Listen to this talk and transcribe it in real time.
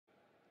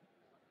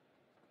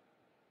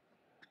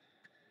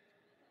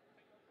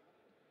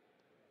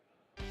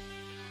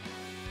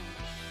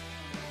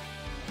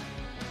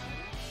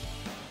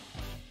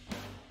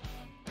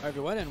Hi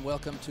everyone, and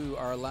welcome to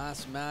our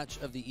last match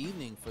of the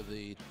evening for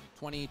the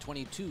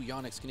 2022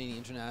 Yonex Canadian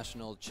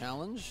International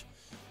Challenge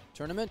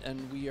Tournament,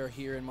 and we are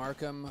here in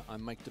Markham.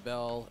 I'm Mike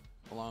DeBell.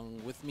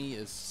 Along with me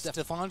is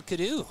Stefan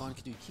Cadu. Stefan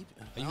Cadu.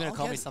 Are you going to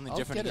call me something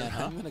different again,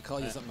 huh? I'm going to call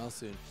you something else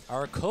soon.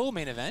 Our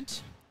co-main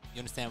event. You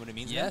understand what it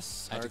means?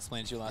 Yes. I had to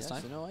explain it to you last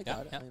time. No, I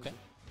got it. Okay.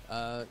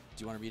 Do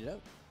you want to read it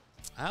out?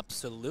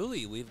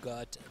 Absolutely. We've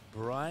got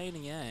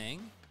Brian Yang,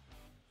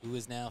 who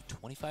is now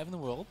 25 in the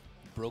world,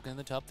 broken in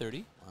the top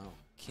 30. Wow.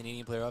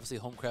 Canadian player, obviously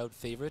home crowd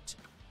favorite.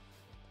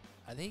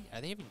 Are they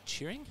even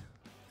cheering?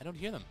 I don't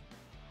hear them.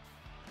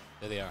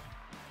 There they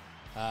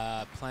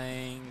are.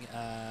 Playing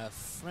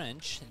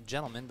French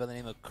gentleman by the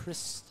name of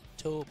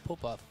Christo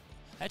Popov.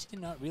 I actually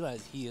did not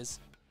realize he is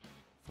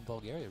from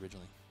Bulgaria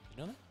originally.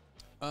 You know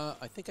that?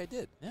 I think I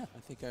did. Yeah. I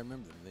think I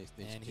remember them.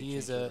 And he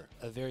is a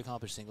very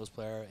accomplished singles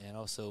player and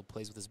also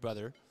plays with his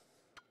brother.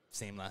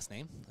 Same last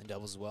name in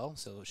doubles as well,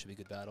 so it should be a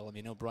good battle. I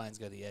mean, I know Brian's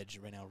got the edge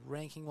right now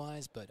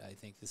ranking-wise, but I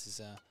think this is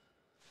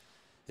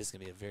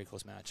going to be a very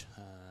close match.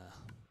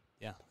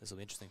 Yeah, this will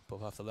be interesting.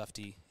 Popov, the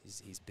lefty,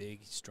 he's big,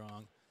 he's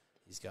strong.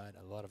 He's got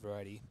a lot of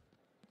variety.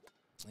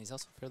 And he's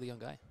also a fairly young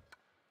guy.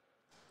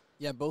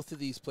 Yeah, both of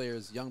these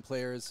players, young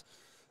players,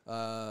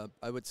 I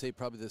would say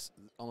probably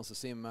almost the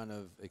same amount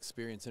of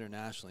experience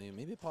internationally.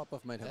 Maybe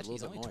Popov might have a little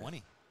bit more. He's only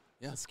 20.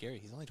 Yeah, that's scary.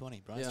 He's only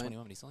 20. Brian's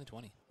 21, but he's only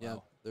 20. Yeah,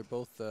 wow. they're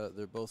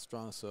both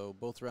strong. So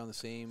both around the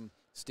same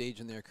stage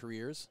in their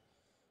careers,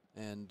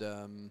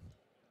 and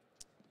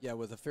yeah,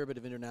 with a fair bit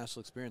of international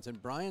experience. And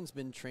Brian's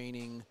been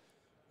training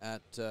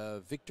at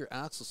Victor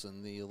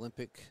Axelsen, the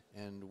Olympic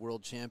and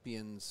World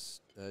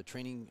Champions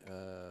training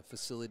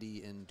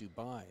facility in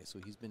Dubai. So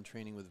he's been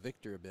training with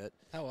Victor a bit.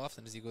 How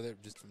often does he go there?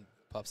 Just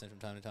pops in from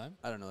time to time?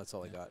 I don't know. That's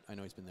all I got. I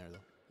know he's been there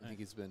though. I think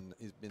he's been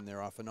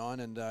there off and on,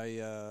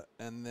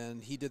 and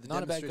then he did the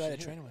not a bad demonstration guy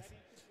to train with.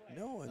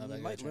 No, and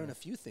you might learn a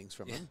few things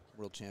from him.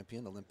 World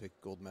champion, Olympic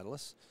gold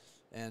medalist,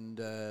 and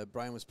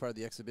Brian was part of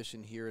the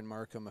exhibition here in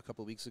Markham a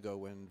couple of weeks ago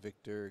when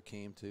Victor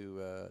came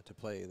to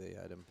play. They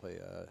had him play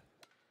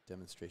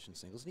demonstration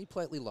singles, and he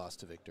politely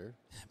lost to Victor.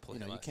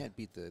 You can't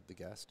beat the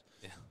guest.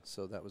 Yeah.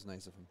 So that was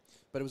nice of him,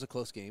 but it was a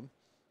close game.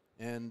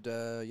 And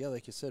yeah,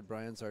 like you said,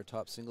 Brian's our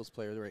top singles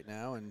player right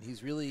now, and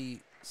he's really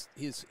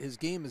his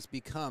game has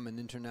become an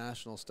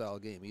international style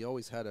game. He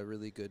always had a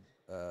really good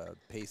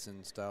pace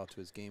and style to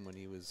his game when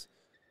he was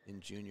in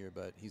junior,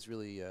 but he's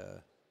really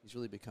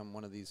become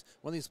one of these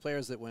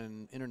players that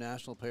when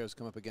international players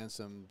come up against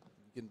him,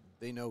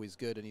 they know he's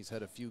good, and he's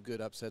had a few good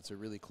upsets or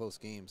really close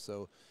games.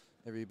 So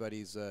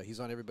he's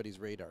on everybody's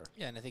radar.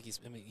 Yeah, and I think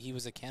he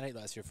was a candidate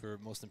last year for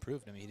most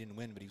improved. I mean, he didn't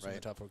win, but he was one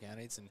of the top 4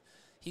 candidates, and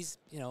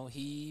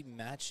he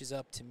matches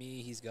up to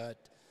me. He has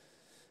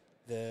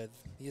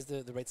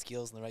the right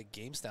skills and the right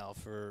game style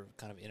for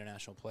kind of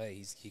international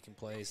play. He can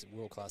play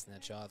world-class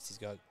net shots. He's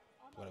got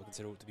what I would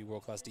consider to be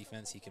world-class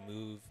defense. He can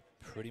move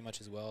pretty much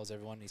as well as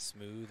everyone. He's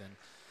smooth, and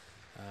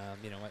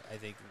I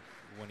think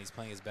when he's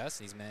playing his best,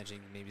 he's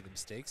managing maybe the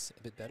mistakes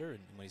a bit better, and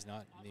when he's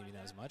not, maybe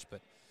not as much,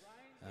 but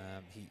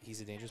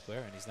he's a dangerous player,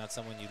 and he's not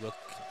someone you look,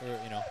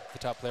 the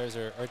top players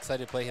are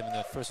excited to play him in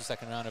the first or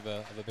second round of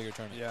a bigger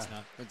tournament. Yeah, it's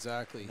not,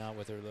 exactly. Not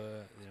what they're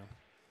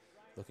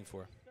looking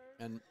for.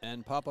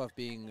 And Popov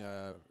being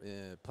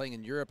playing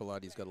in Europe a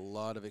lot, he's got a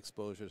lot of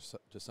exposure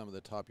to some of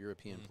the top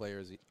European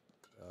players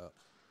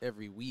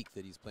every week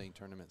that he's playing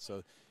tournaments.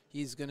 So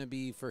he's going to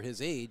be, for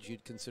his age,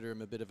 you'd consider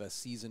him a bit of a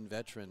seasoned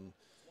veteran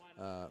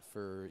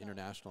for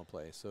international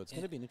play. So it's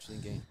going to be an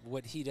interesting game.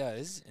 What he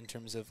does in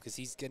terms of, because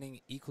he's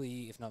getting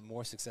equally, if not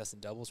more, success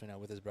in doubles right now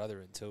with his brother,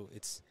 and so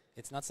it's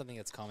not something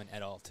that's common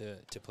at all to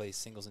play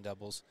singles and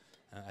doubles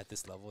at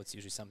this level. It's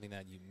usually something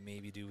that you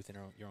maybe do within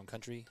your own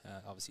country.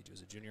 Obviously, you do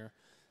as a junior,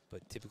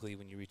 but typically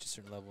when you reach a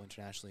certain level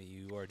internationally,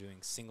 you are doing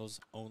singles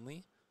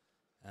only,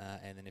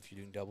 and then if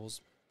you're doing doubles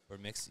or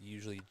mixed,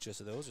 usually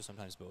just of those or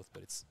sometimes both.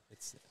 But it's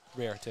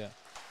rare to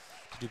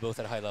do both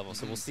at a high level.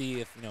 So we'll see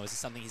if is this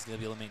something he's going to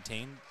be able to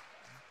maintain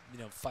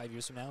 5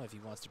 years from now if he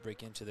wants to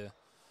break into the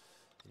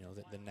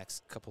the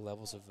next couple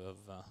levels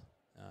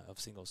of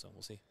singles. So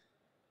we'll see.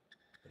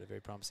 But a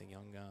very promising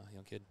young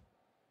kid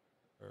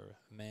or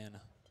man.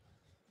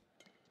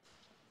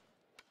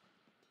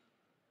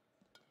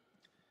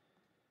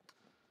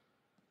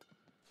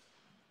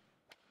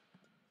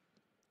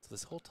 So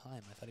this whole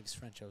time I thought he was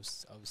French. I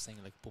was saying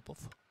like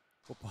Popov.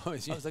 Popov.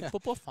 I was like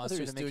Popov. I was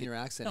trying to make your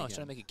accent. No, I was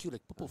trying to make it cute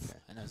like Popov. Okay.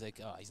 And I was like,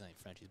 oh, he's not even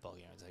French. He's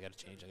Bulgarian. So I got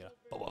to change. I got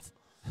to Popov.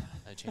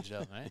 I change it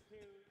up, right?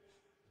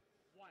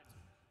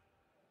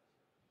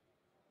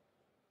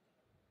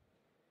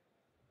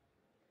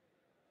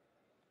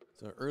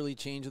 So early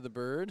change of the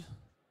bird.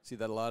 See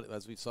that a lot,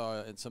 as we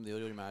saw in some of the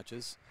earlier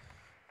matches,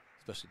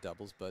 especially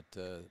doubles, but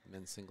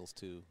men's singles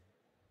too.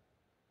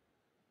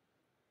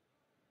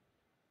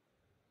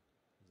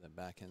 That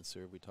backhand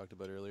serve we talked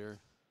about earlier.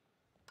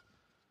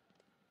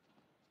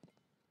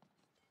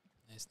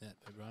 Nice net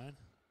by Brian.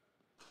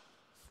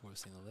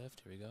 Forcing the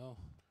lift. Here we go.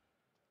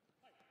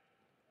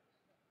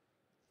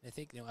 I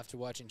think after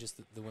watching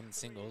just the women's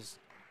singles,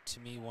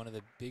 to me one of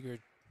the bigger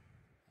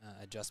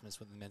adjustments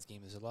with the men's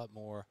game is a lot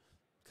more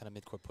kind of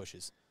mid-court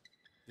pushes.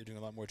 They're doing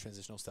a lot more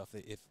transitional stuff.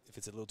 If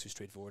it's a little too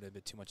straightforward, a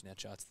bit too much net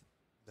shots,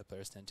 the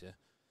players tend to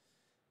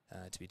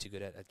be too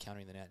good at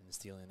countering the net and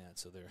stealing the net.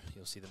 So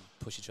you'll see them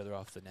push each other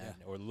off the net,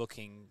 or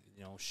looking,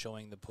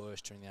 showing the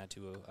push, turning that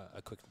to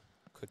a quick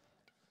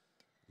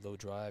low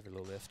drive or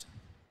low lift.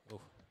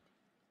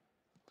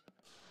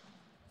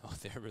 Oh,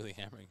 they're really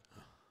hammering.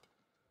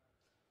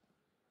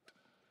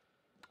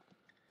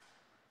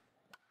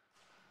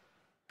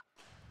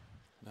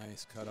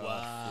 Nice cut off.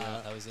 Wow,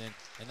 Yeah. that was in.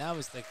 And that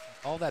was like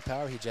all that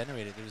power he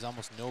generated. There was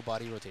almost no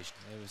body rotation.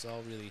 It was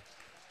all really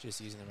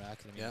just using the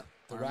racket. I mean,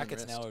 the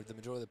rackets now, the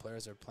majority of the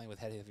players are playing with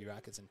heavy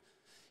rackets, and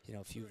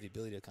if you have the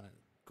ability to kind of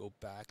go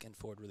back and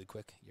forward really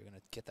quick, you're going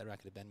to get that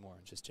racket to bend more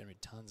and just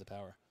generate tons of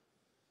power.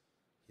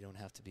 You don't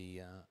have to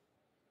be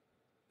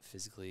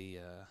physically,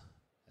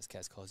 as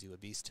Kaz calls you, a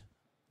beast.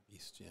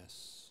 Beast,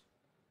 yes.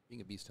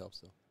 Being a beast helps,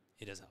 though.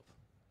 It does help.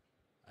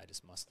 I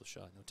just muscle the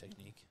shot, no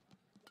technique.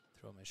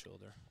 Throw my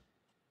shoulder.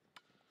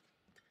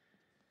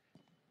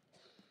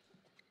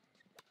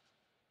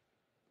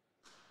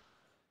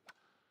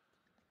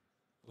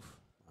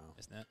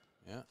 Isn't it?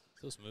 Yeah.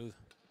 So smooth.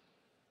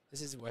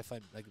 This is where I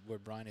find where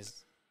Brian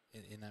is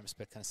in that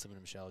respect kind of similar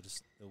to Michel,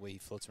 just the way he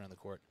floats around the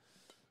court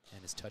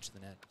and his touch of the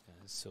net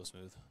is so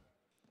smooth.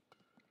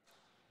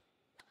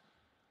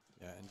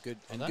 Yeah, and good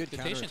good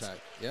counterattack.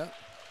 Yeah.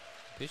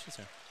 Patience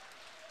here.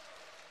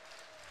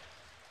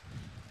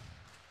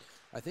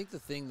 I think the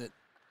thing that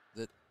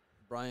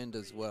Brian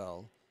does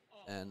well,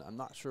 and I'm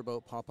not sure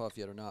about Popov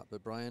yet or not,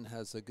 but Brian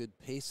has a good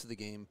pace to the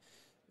game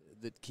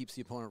that keeps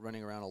the opponent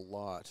running around a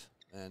lot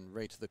and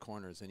right to the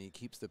corners, and he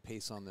keeps the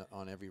pace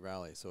on every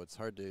rally. So it's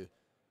hard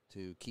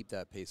to keep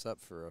that pace up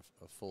for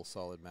a full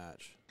solid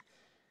match.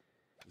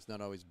 He's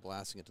not always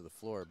blasting it to the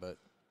floor, but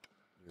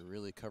you're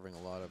really covering a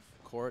lot of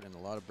court, and a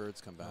lot of birds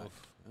come back.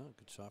 Oh,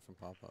 good shot from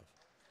Popov.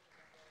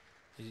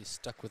 He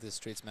stuck with his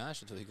straight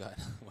smash until he got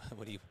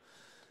what he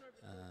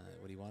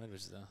wanted,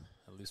 which is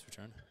a loose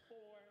return.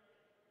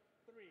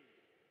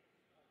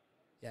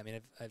 Yeah, I mean,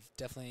 I've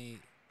definitely,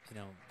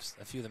 just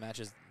a few of the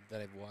matches that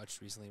I've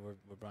watched recently where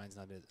Brian's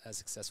not been as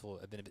successful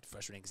have been a bit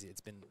frustrating because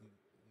it's been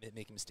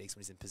making mistakes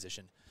when he's in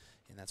position,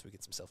 and that's where he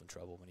gets himself in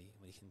trouble when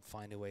he can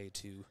find a way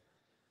to,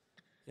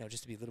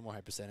 just to be a little more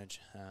high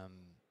percentage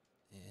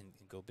and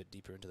go a bit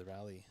deeper into the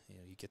rally.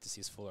 You get to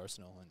see his full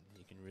arsenal, and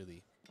you can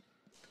really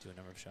do a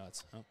number of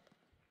shots. Oh,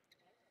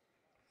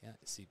 yeah,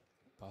 see,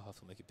 Popov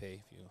will make you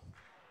pay if you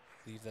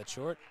leave that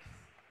short.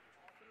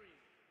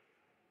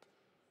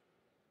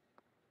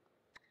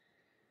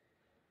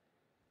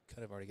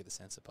 Kind of already get the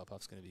sense that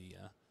Popov's going to be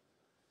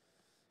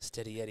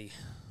steady Eddie.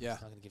 Yeah.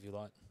 He's not going to give you a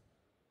lot.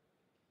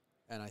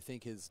 And I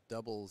think his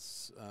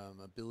doubles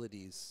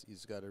abilities,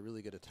 he's got a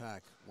really good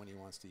attack when he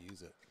wants to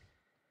use it.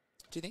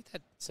 Do you think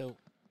that, so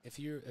if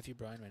you're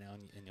Brian right now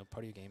and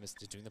part of your game is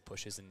just doing the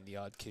pushes and the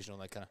odd occasional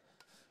kind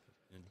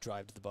of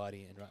drive to the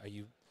body, and do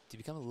you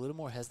become a little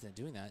more hesitant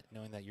doing that,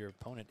 knowing that your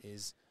opponent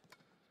is,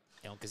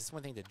 because it's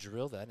one thing to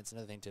drill that, it's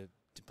another thing to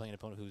play an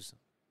opponent who's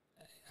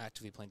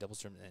actively playing doubles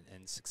tournament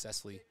and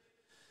successfully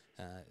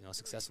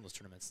successful in those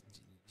tournaments.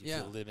 Do you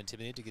feel a little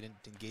intimidated to get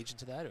engaged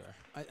into that, or?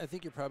 I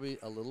think you're probably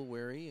a little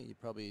wary. You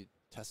probably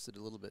test it a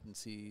little bit and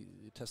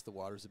test the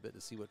waters a bit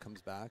to see what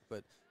comes back.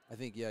 But I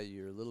think,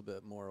 you're a little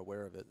bit more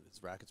aware of it.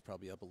 His racket's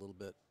probably up a little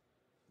bit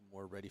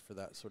more ready for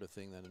that sort of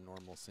thing than a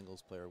normal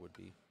singles player would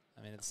be.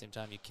 I mean, at the same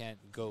time, you can't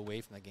go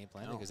away from that game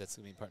plan because that's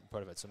going to be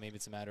part of it. So maybe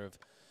it's a matter of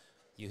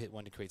you hit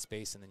one to create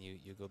space, and then you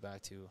go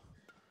back to, you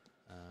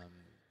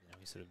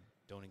sort of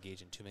don't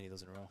engage in too many of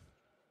those in a row.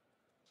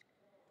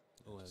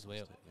 Oh, I was way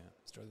up. Yeah,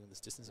 struggling with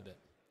this distance a bit.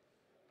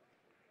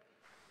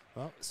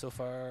 Well, so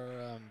far,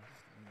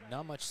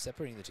 not much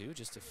separating the two.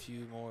 Just a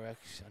few more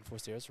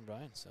unforced errors from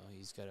Brian. So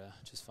he's got to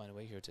just find a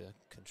way here to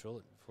control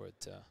it before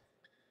it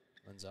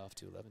runs off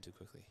to 11 too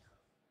quickly.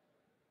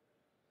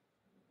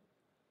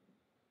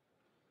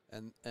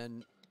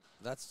 And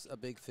that's a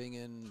big thing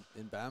in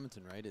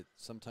badminton, right?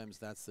 Sometimes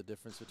that's the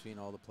difference between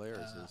all the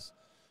players is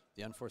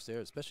the unforced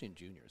errors, especially in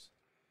juniors.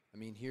 I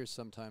mean, here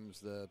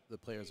sometimes the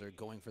players are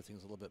going for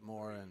things a little bit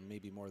more, and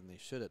maybe more than they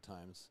should at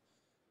times.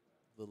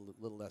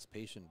 Little less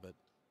patient, but.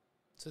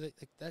 So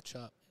that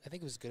shot, I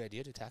think it was a good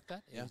idea to attack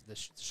that. Yeah. The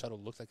shuttle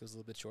looked like it was a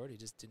little bit short. He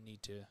just didn't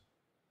need to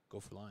go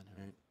for line.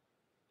 Right.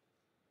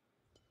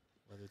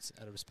 Whether it's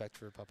out of respect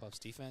for Popov's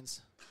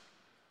defense.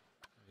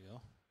 There we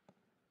go.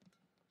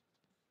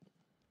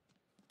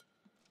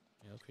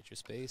 Create your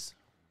space.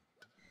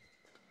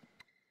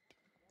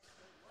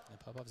 And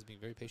Popov is being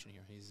very patient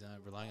here. He's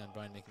relying on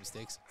Brian making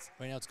mistakes.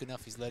 Right now it's good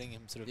enough. He's letting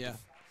him sort of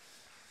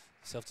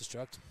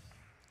self-destruct.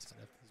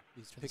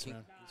 He's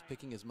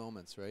picking his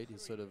moments, right?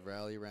 He's sort of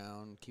rally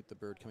around, keep the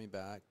bird coming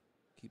back,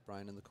 keep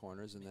Brian in the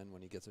corners, and then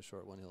when he gets a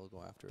short one, he'll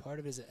go after it. Part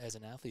of it is, as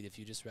an athlete, if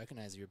you just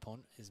recognize that your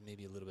opponent is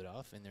maybe a little bit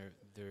off, and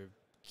they're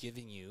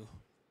giving you,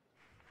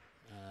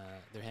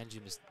 they're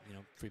handing you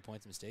free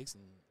points and mistakes,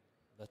 and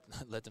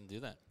let them do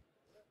that.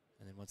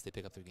 And then once they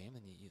pick up their game,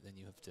 then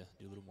you have to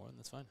do a little more, and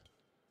that's fine.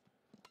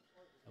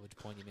 At which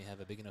point you may have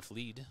a big enough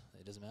lead,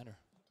 it doesn't matter.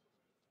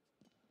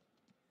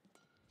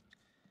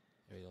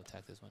 There you go.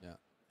 Attack this one. Yeah.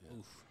 Yeah.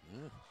 Oof.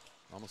 Yeah.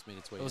 Almost made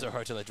its way. Those in. are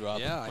hard to let drop.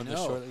 Yeah, I when know.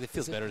 they're short, it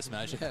feels better to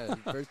smash it. Yeah,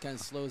 the bird kind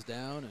of slows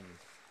down and.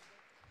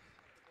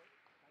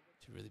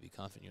 To really be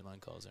confident in your line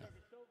calls there.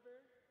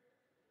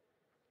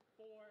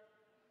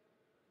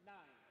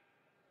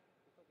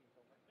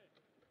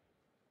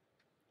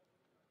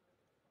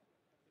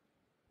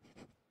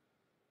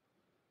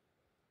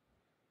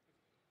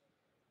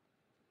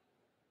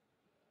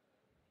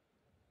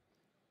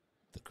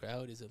 The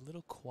crowd is a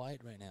little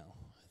quiet right now.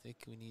 I think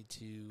we need to.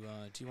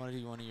 Do you want to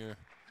do one of your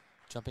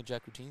jumping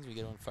jack routines? We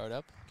get one fired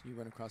up. Can you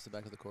run across the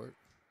back of the court?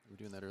 We were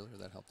doing that earlier.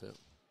 That helped out.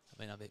 I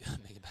may not make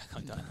it back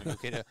on time. Are you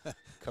okay to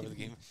cover the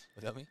game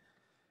without me?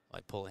 I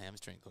pull a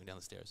hamstring going down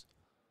the stairs.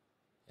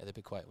 Yeah, they're a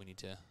bit quiet. We need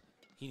to.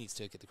 He needs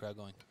to get the crowd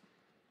going.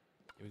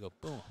 Here we go.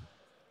 Boom.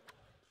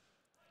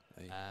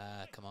 Hey.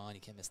 Ah, come on.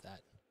 You can't miss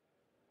that.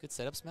 Good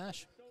setup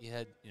smash. He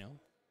had,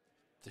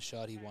 the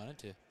shot he wanted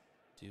to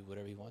do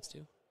whatever he wants to.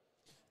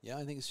 Yeah,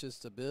 I think it's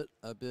just a bit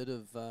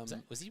of.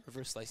 Was he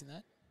reverse slicing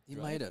that? He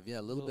Drive? might have, yeah,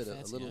 a little bit,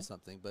 fancy, a little yeah?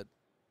 something, but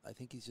I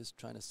think he's just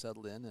trying to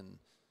settle in, and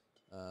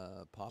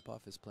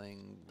Popov is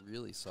playing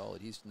really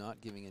solid. He's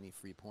not giving any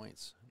free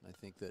points. I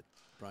think that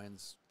Brian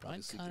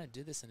kind of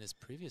did this in his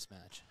previous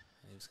match.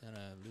 He was kind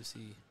of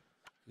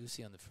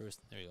loosey on the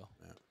first. There you go.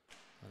 Yeah.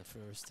 On the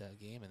first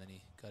game, and then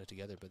he got it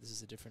together. But this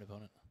is a different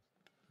opponent.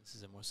 This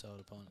is a more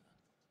solid opponent.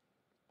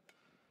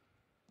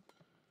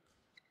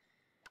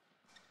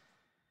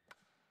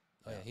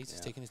 Oh yeah, he's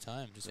just taking his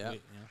time. Just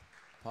wait,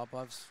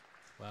 Popov's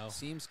Wow.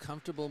 seems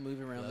comfortable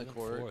moving around the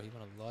court. 11-4. He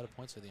won a lot of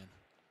points for the end.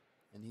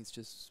 And he's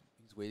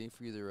waiting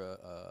for either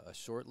a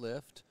short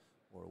lift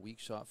or a weak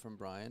shot from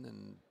Brian.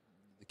 And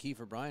the key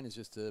for Brian is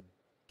just to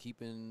keep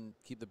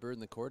the bird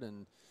in the court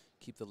and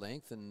keep the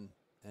length and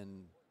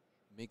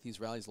make these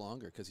rallies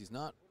longer, because he's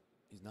not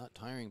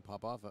tiring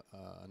Popov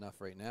enough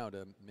right now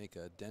to make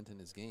a dent in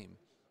his game,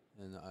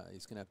 and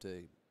he's gonna have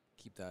to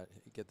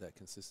get that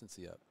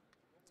consistency up.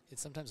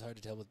 It's sometimes hard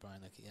to tell with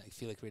Brian. Like, I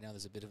feel like right now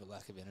there's a bit of a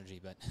lack of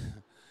energy, but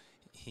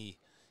he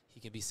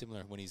can be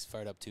similar when he's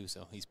fired up too.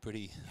 So he's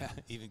pretty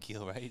even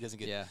keel, right? He doesn't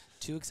get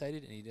too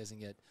excited and he doesn't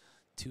get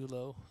too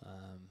low.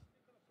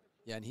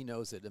 Yeah, and he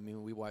knows it. I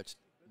mean, we watched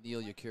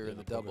Neil Yakir in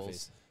the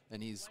doubles,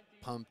 and he's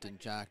pumped and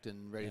jacked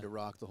and ready to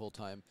rock the whole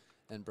time.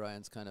 And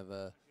Brian's kind of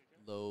a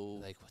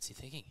low. Like, what's he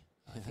thinking?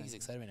 I think he's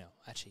excited right now.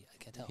 Actually,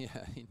 I can't tell.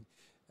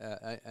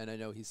 Yeah, and I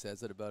know he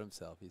says it about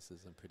himself. He says,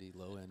 I'm pretty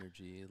low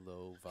energy,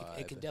 low vibe.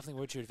 It can definitely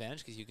work to your advantage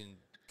because you can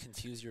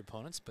confuse your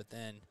opponents, but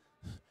then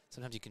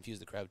sometimes you confuse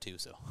the crowd too.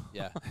 So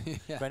yeah.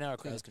 Right now our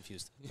crowd's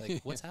confused.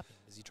 Like, what's happening?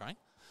 Is he trying?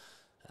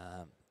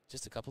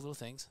 Just a couple little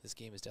things. This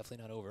game is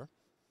definitely not over.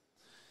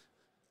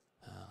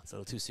 It's a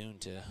little too soon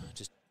to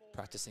just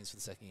practice things for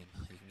the second game.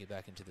 You can get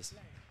back into this.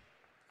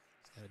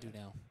 He's got to do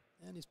now.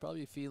 And he's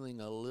probably feeling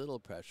a little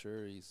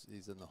pressure.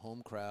 He's in the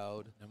home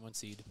crowd. #1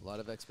 seed. A lot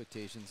of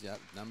expectations. Yeah,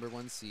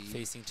 #1 seed.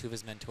 Facing two of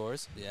his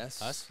mentors.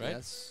 Yes. Us, right?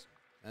 Yes.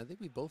 I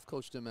think we both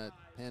coached him at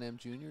Pan Am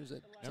Juniors.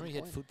 Remember he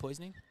had food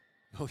poisoning?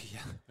 Oh, yeah.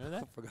 Remember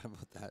that? I forgot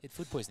about that. He had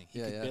food poisoning. He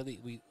could yeah. barely,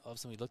 all of a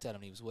sudden we looked at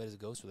him and he was white as a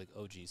ghost. We're like,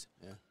 oh, geez.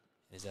 Yeah. And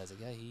his dad's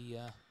like, yeah,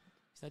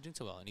 he's not doing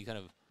so well. And he kind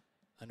of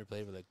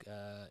underplayed. We're like,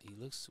 he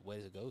looks white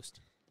as a ghost.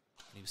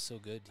 And he was so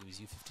good. He was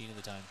U15 at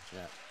the time.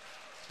 Yeah.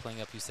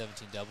 Playing up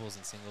U17 doubles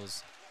and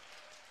singles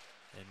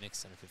and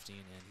mixed under 15,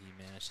 and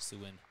he managed to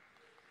win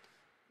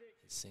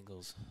his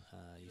singles,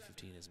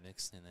 U15 as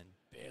mixed, and then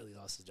barely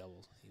lost his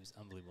doubles. He was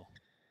unbelievable.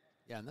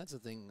 Yeah, and that's the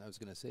thing I was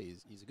going to say.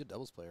 He's a good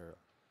doubles player.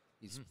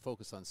 He's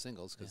focused on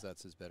singles because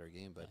that's his better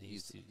game, but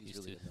he's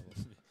really good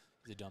doubles.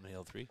 He's a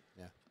dominant L3.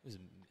 Yeah. He was a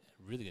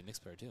really good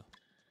mixed player, too.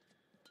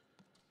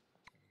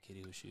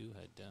 Katie Hushu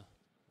had a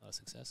lot of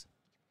success.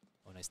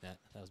 Oh, nice net.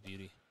 That was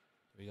beauty.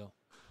 Here we go.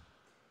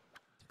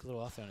 Took a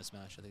little off there on a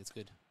smash. I think it's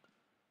good.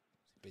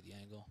 Separate the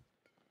angle.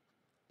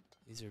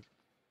 These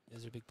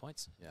are big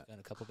points. Yeah. Got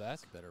a couple back.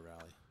 It's a better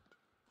rally.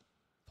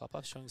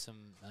 Popov's showing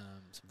some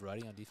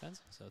variety on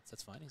defense, so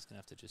that's fine. He's going to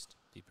have to just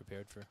be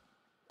prepared for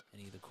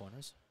any of the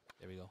corners.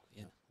 There we go.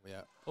 In.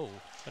 Yeah. Oh,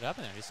 what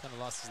happened there? He just kind of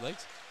lost his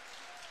legs.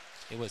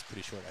 It was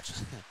pretty short,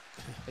 actually.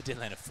 It did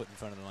land a foot in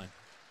front of the line.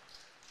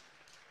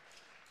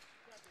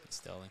 He's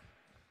stalling.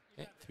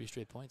 Okay, 3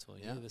 straight points. Well,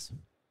 you know this.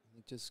 I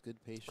think just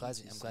good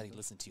patience. I'm glad he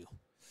listened to you.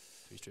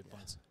 3 straight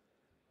points.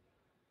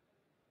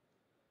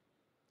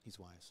 He's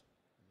wise.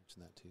 I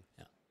mentioned that too.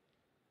 Yeah.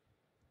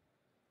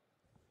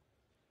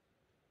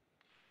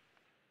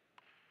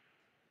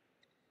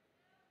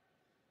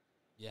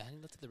 Yeah, I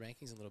hadn't looked at the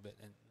rankings a little bit,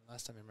 and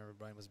last time I remember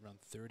Brian was around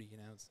 30. You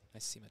know, it's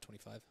nice to see him at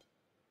 25. How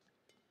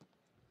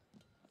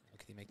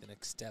can he make the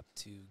next step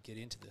to get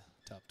into the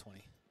top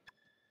 20?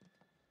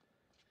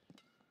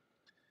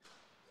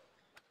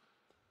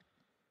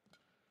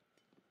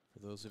 For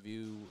those of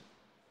you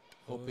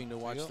hoping to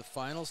watch the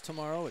finals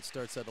tomorrow, it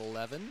starts at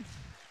 11.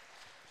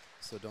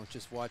 So don't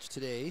just watch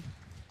today.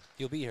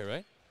 You'll be here,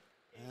 right?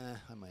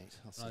 I might.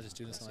 I'll just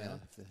do this on my own.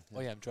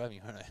 Oh, yeah, I'm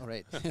driving, aren't I? All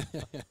right.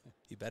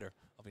 You better.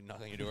 I'll be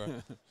knocking on your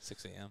door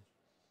 6 a.m.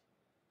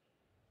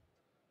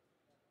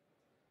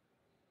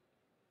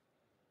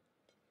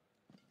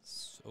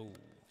 So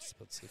Just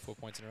about to say 4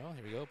 points in a row.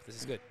 Here we go. But this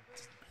is good.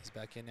 He's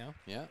back in now.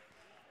 Yeah.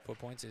 4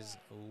 points is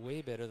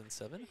way better than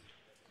 7.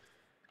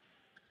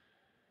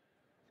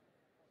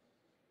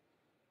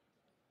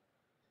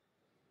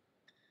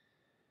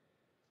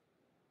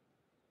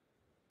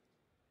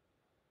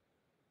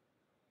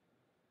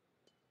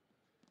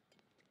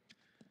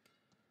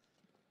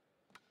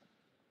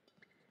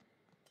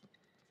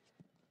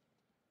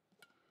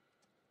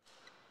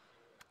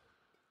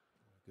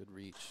 Good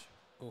reach.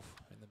 Oof,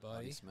 in the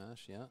body.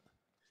 Smash, yeah.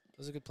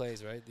 Those are good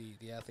plays, right?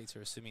 The athletes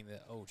are assuming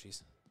that, oh,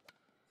 geez,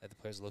 that the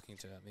player's looking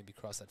to maybe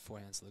cross that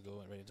forehand so they'll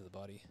go right into the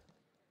body.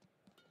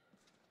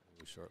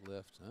 Ooh, short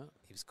lift. Huh?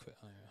 He was quick.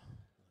 Oh, yeah.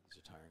 These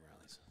are tiring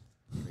rallies.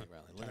 Great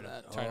rally. Look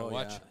at that. Trying to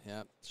watch.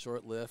 Yeah.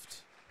 Short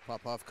lift.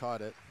 Popov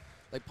caught it.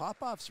 Like,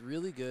 Popov's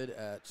really good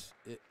at,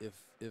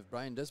 if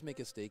Brian does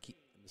make a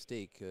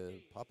mistake,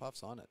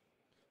 Popov's on it.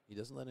 He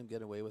doesn't let him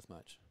get away with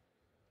much.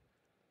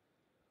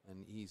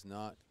 And he's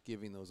not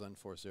giving those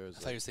unforced errors.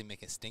 I thought you were saying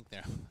make it stink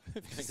there.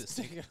 Makes it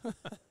stink.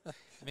 It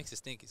makes it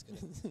stink. He's good.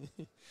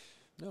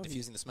 No,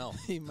 diffusing the smell.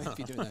 He might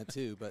be doing that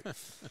too, but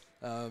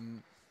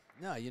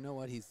no, you know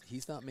what?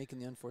 He's not making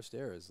the unforced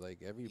errors.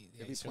 Like every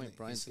point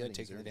Brian's getting,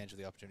 taking advantage of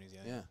the opportunities.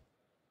 Yeah. Yeah.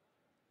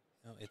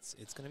 No,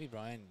 it's going to be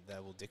Brian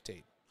that will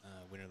dictate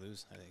win or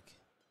lose, I think.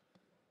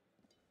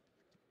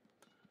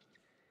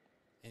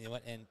 And you know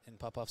what? And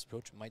Popov's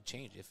approach might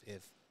change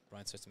if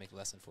Brian starts to make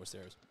less enforced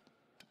errors.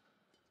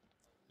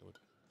 It would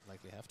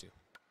likely have to.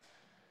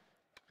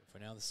 But for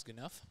now, this is good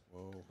enough.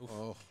 Whoa. Oof.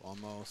 Oh,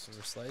 almost.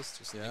 Reverse slice,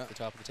 just make the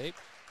top of the tape.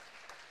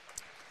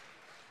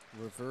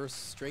 Reverse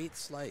straight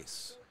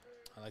slice.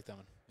 I like that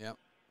one. Yep.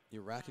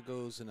 Your racket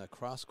goes in a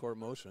cross-court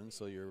motion,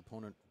 so your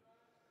opponent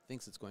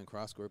thinks it's going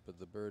cross-court, but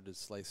the bird is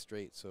sliced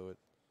straight, so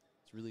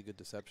it's really good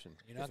deception.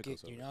 You're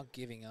not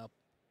giving up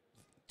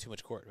too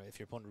much court, right? If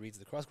your opponent reads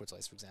the cross-court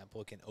slice, for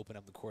example, it can open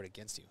up the court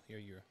against you. Here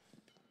you're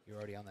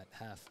already on that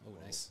half. Oh,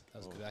 nice. That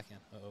was a good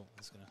backhand. Uh-oh.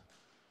 That's going to...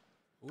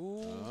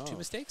 Ooh, 2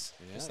 mistakes,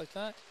 just like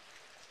that.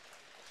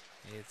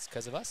 It's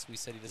because of us. We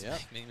said he doesn't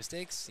make many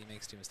mistakes. He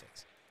makes 2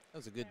 mistakes. That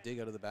was a good dig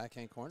out of the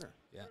backhand corner.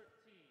 Yeah.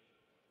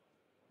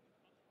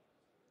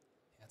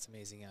 It's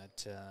amazing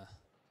at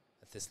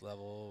this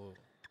level,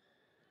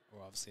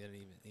 or obviously at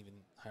even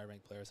higher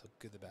ranked players, how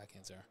good the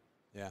backhands are.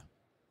 Yeah.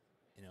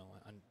 You know,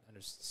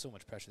 under so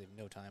much pressure, they have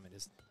no time and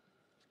just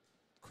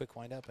quick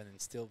wind up and then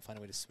still find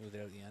a way to smooth it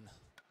out at the end.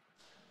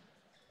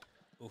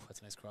 Ooh, that's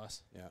a nice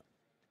cross. Yeah.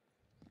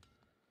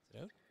 Is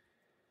it out?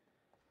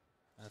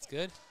 That's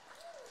good.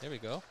 There we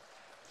go.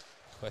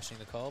 Questioning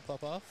the call,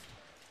 Popov.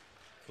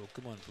 Oh,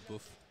 come on,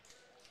 Popov.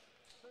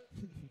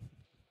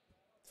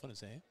 It's fun to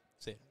say, eh?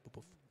 Say it,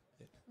 Popov.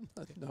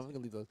 Okay. No, I'm going to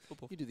leave those.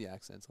 You do the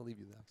accents. I'll leave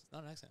you the accents.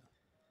 Not an accent.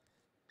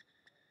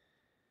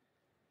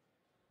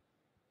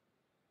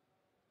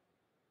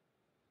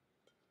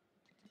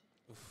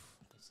 Oof.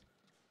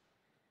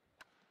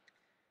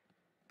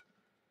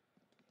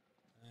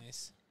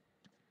 Nice.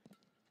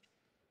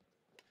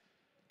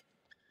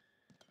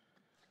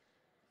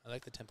 I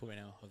like the tempo right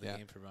now of the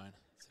game for Ryan.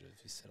 Sort of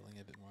he's settling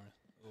a bit more.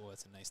 Oh,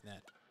 that's a nice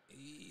net.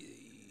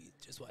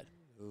 Just what?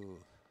 Ooh.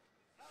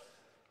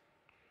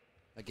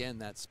 Again,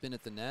 that spin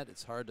at the net,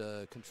 it's hard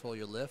to control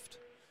your lift.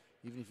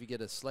 Even if you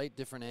get a slight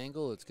different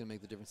angle, it's going to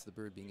make the difference of the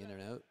bird being in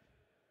and out.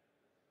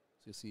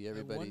 So you'll see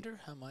everybody. I wonder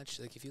how much,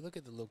 like if you look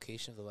at the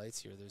location of the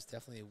lights here, there's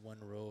definitely one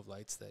row of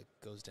lights that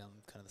goes down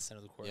kind of the center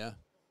of the court. Yeah.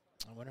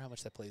 I wonder how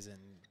much that plays in.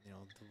 You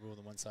know, the row on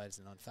the one side is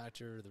a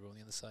non-factor, the row on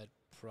the other side,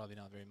 probably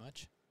not very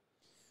much.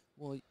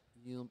 Well,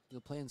 you'll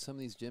play in some of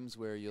these gyms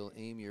where you'll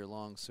aim your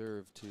long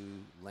serve to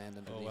land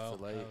underneath the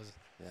light. That was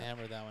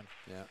hammer, that one.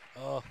 Yeah.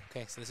 Oh,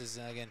 okay. So this is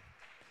again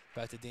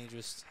back to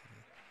dangerous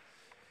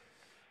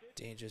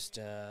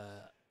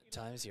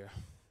times here.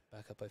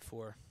 Back up by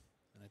 4,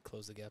 and I'd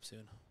close the gap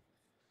soon.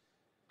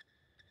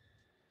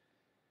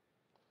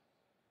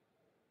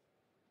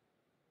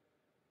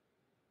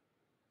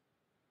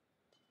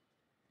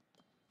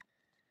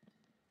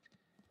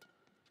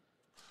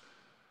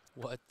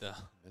 What the?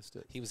 Missed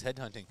it. He was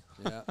headhunting.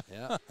 Yeah,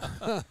 yeah.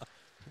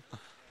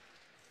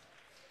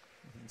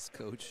 This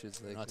coach is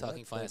like... We're not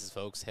talking finances,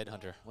 folks.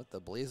 Headhunter. What the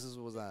blazes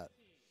was that?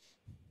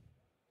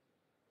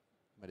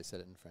 Might have said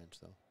it in French,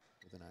 though,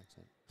 with an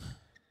accent.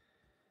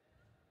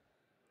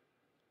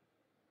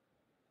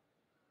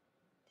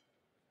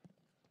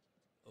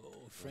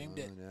 Oh, framed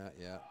it.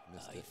 Yeah,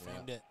 missed it. He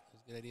framed it. It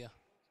was a good idea.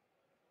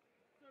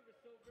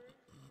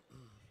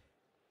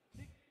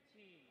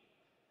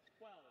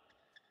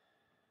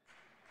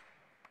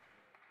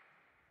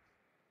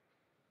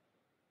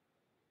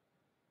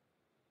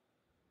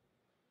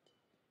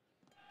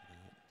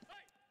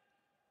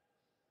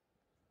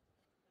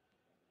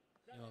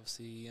 You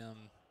obviously,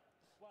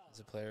 as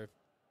a player,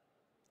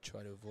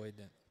 try to avoid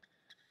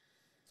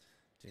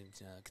doing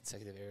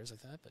consecutive errors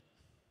like that, but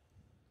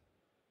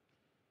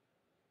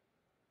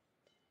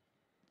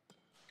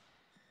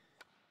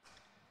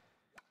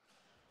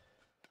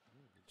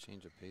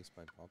change of pace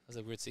by Popov. That was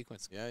a weird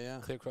sequence. Yeah, yeah.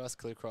 Clear cross,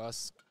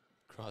 crossed,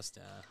 kind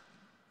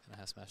of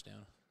half smash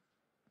down.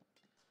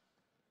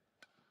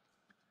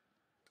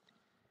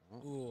 Oh,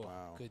 Ooh,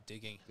 wow. good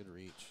digging. Good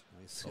reach.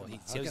 Nice. Oh, he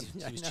Hugging-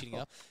 was I cheating know.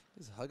 up.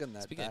 He's hugging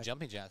that Speaking back. of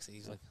jumping jacks,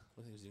 he's like,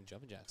 look, he was doing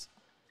jumping jacks.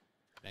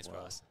 Nice Wow.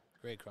 cross.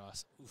 Great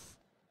cross. Oof.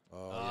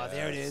 Oh, Ah,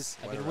 there it is.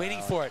 I've What been a waiting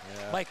rally. for it.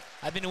 Yeah. Mike,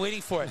 I've been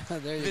waiting for it.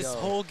 There you this go.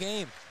 whole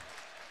game.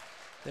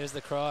 There's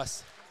the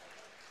cross.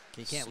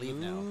 You can't leave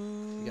now.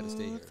 You got to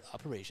stay here. Smooth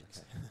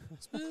operations.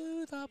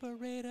 Smooth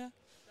operator.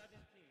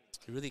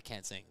 You really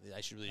can't sing. I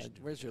should really.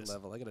 Where's your this.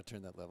 level? I got to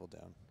turn that level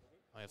down.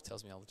 My wife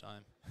tells me all the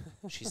time.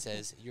 She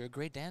says, "You're a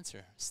great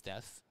dancer,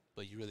 Steph,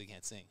 but you really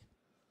can't sing."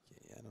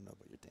 Yeah, I don't know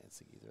about your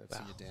dancing either. I've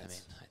seen you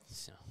dance. I mean,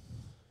 you know,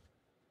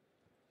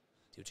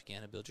 do what you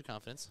can to build your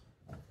confidence.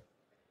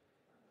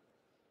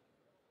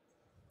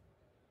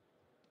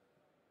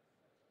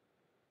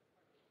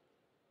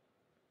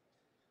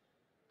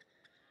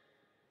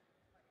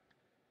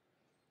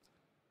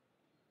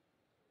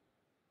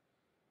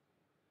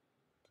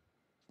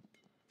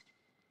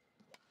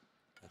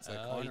 That's that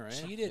Oh, he corner, eh?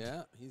 cheated.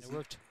 Yeah, he's It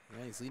worked.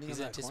 Yeah, he's leaning He's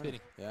on that corner.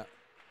 anticipating. Yeah.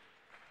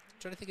 I'm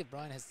trying to think if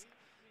Brian has.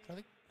 I don't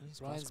think He's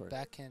Brian's cross-court.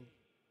 backhand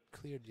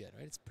cleared yet,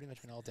 right? It's pretty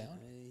much been all down.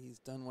 He's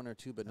done one or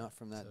two, but not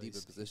from that So deep a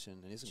he's position,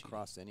 and he hasn't cheating.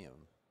 crossed any of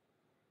them.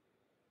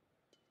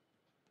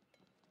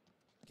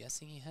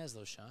 Guessing he has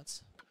those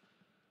shots.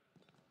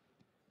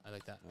 I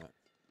like that. Yeah.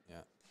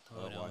 Yeah.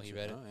 Oh, no, watch he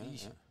read it. Oh, yeah,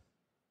 Eesh. yeah.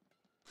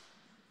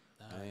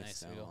 Ah, Nice, nice.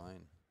 There down we the go.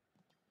 line.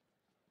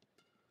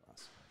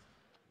 Cross.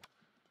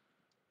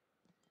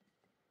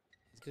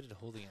 He's good at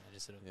holding it. I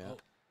just sort of. Yeah. Oh.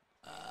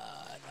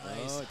 Ah,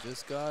 nice. Oh,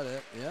 just got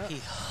it. Yeah. He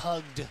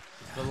hugged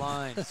the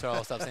line. Sorry,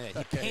 I'll stop saying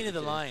that. He painted the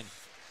okay. line.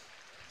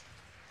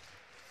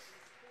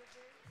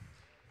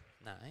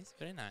 Nice.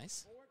 Very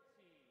nice.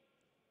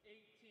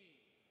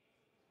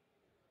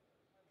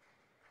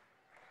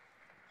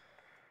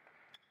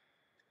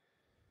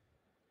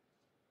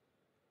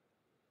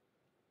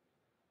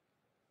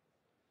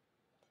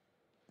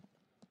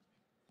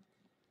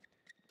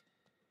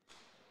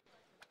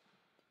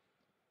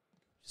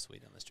 Just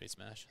waiting on the straight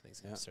smash. I think he's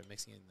going to start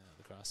mixing in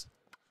the cross.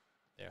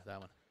 There, that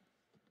one.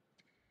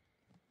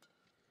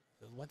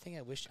 The one thing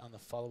I wish on the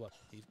follow-up,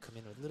 he'd come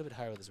in a little bit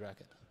higher with his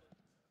racket.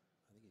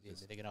 I think he's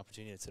just, They get an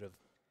opportunity to sort of,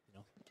 you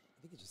know.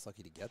 I think he's just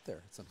lucky to get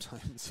there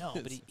sometimes. No,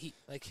 but he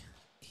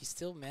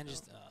still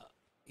manages.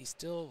 He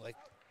still like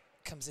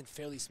comes in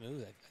fairly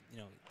smooth. You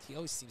know, he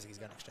always seems like he's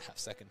got an extra half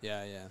second.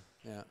 Yeah, yeah,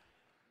 yeah.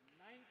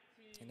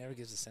 He never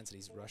gives a sense that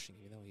he's rushing,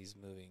 even though he's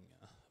moving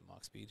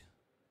mock speed.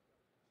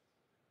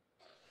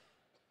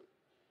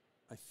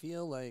 I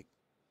feel like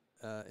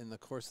in the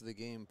course of the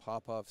game,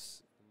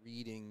 Popov's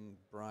reading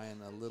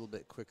Brian a little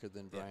bit quicker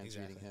than Brian's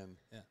reading him.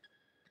 Yeah.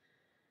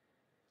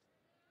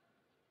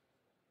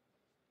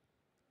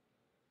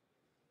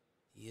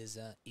 He is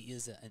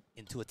an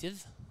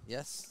intuitive.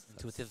 Yes.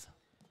 Intuitive.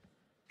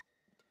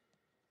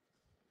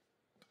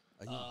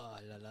 He- Ah,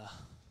 la la.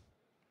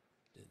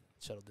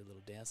 Shuttle did a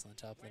little dance on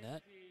top of the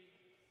net,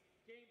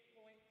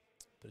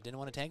 but it didn't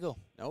want to tango.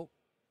 No,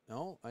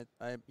 no.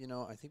 I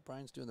think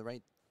Brian's doing the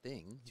right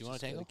thing. Do you want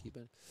to tango? Keep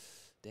it.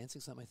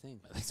 Dancing's not my thing.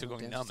 My legs are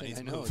going Dancing's numb. I thing- need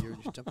to I know move. you're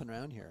just jumping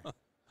around here.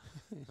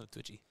 Oh,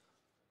 twitchy.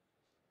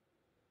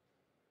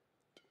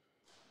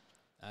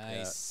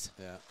 Nice.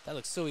 Yeah. That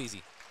looks so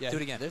easy. Yeah. Do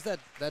it again. There's that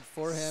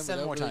forehand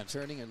 7 without more really times.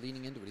 turning or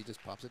leaning into it. He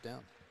just pops it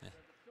down. Yeah.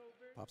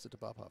 Pops it to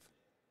Popov.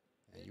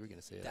 Yeah, you were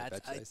gonna say it. That's,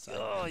 I bet you I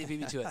saw oh, it. you beat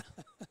me to it.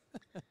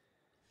 You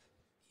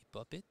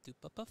pop it, do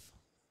pop off.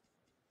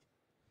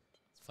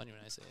 It's funny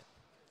when I say it.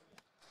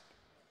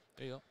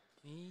 There you go.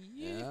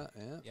 Yeah,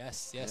 yeah.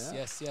 Yes, yes, Yeah.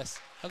 yes, yes.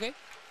 Okay.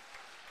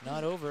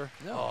 Not over.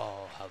 No.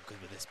 Oh, how good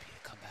would this be to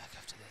come back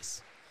after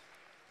this?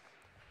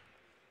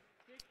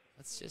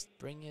 Let's just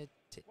bring it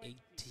to 18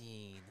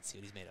 and see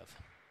what he's made of.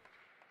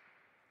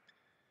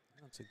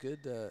 It's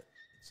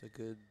a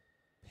good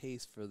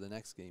pace for the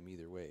next game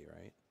either way,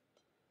 right?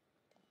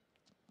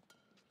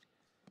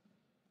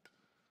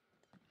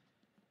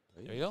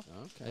 There you go.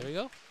 Okay. There we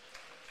go.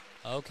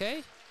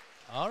 Okay.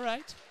 All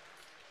right.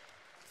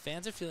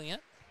 Fans are feeling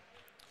it.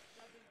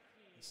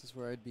 This is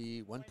where I'd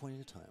be 1 point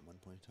at a time. 1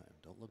 point at a time.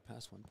 Don't look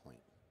past 1 point.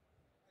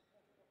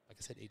 Like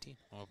I said, 18.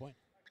 1 more point.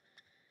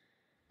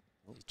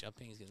 Oh. He's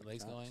jumping. He's getting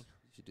legs Pass. going.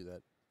 You should do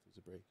that. If there's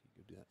a break,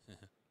 you could do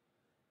that.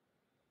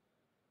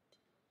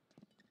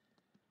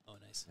 Oh,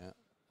 nice. Yeah.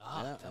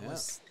 Ah, Yeah, that yeah.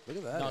 was Look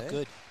at that. not eh?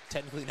 good.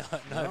 Technically not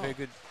a No. very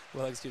good,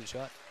 well-executed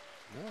shot.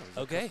 No. there's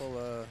Okay. A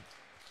couple,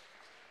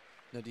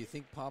 now, do you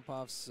think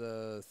Popov's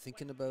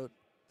thinking about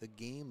the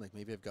game? Like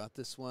maybe I've got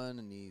this one,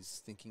 and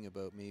he's thinking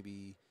about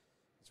maybe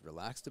he's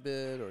relaxed a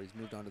bit, or he's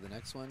moved on to the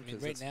next one. I mean,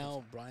 'Cause right that's-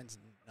 now, Brian's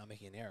not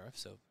making an error,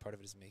 so part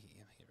of it is making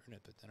him earn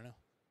it, but I don't know.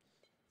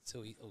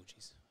 So he, oh,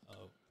 jeez.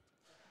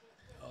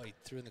 Oh, he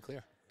threw in the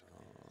clear.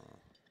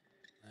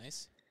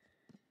 Nice.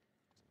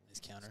 Nice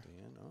counter. stay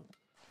in. Oh.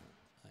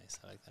 Nice.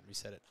 I like that.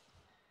 Reset it.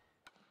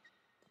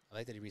 I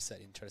like that he reset.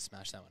 He didn't try to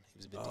smash that one. He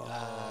was a bit.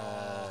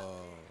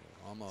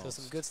 Almost. So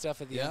some good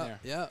stuff at the end there.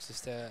 Yeah.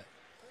 Just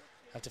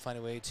have to find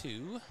a way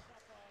to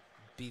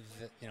be,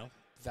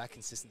 that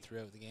consistent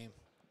throughout the game.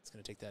 It's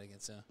going to take that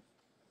against a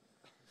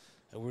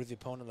worthy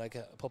opponent like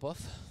Popov.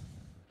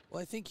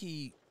 Well, I think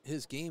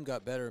his game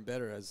got better and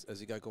better as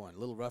he got going. A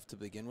little rough to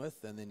begin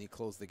with, and then he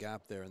closed the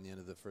gap there in the end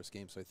of the first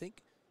game. So I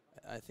think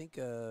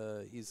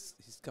he's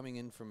coming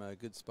in from a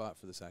good spot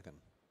for the second.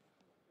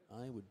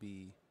 I would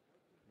be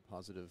in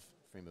positive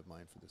frame of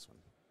mind for this one.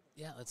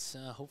 Yeah, let's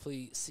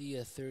hopefully see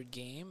a third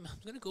game. I'm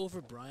going to go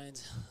over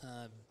Brian's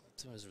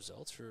some of his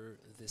results for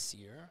this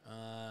year.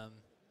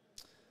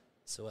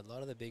 So a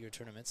lot of the bigger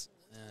tournaments,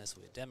 so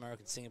we had Denmark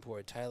and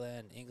Singapore,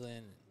 Thailand,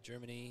 England,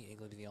 Germany,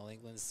 England being all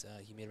England's,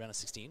 he made a round of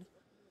 16,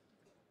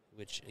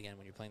 which, again,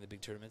 when you're playing the big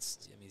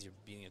tournaments, it means you're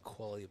beating a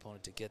quality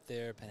opponent to get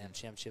there. Pan Am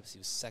Championships, he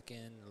was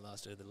second,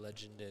 lost to the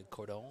legend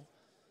Cordon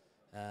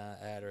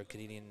at our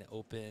Canadian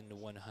Open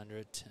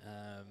 100.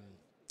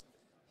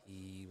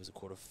 He was a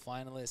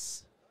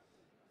quarterfinalist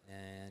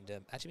and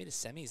actually made a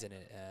semis in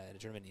at a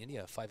tournament in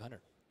India,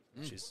 500,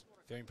 which is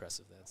very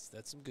impressive.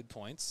 That's some good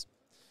points.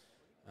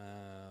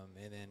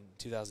 And then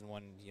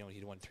 2001,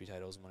 he'd won 3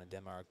 titles, one in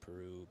Denmark,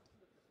 Peru.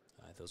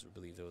 Those were,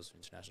 believe, those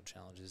international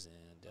challenges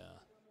and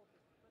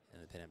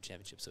the Pan Am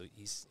Championship. So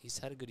he's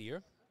had a good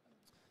year.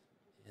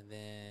 And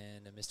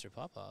then Mr.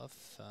 Popov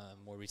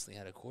more recently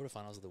had a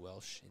quarterfinals of the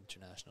Welsh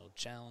International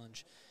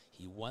Challenge.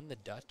 He won the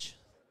Dutch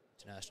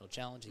International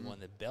Challenge. He won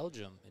the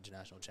Belgium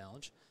International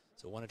Challenge.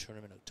 So won a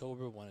tournament in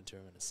October, won a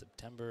tournament in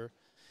September.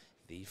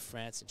 The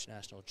France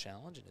International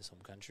Challenge in his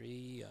home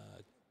country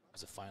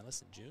was a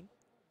finalist in June.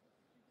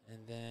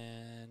 And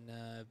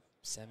then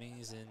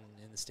semis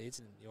in the States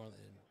in the New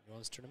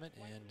Orleans tournament,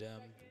 and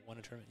won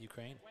a tournament in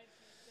Ukraine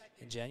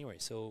in January.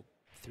 So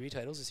 3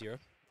 titles this year,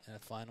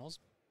 finals,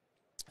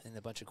 and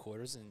a bunch of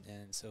quarters,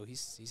 and so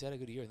he's had a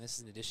good year. And this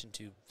is in addition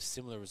to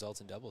similar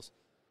results in doubles.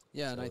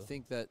 Yeah, so and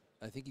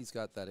I think he's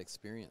got that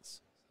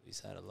experience.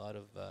 He's had a lot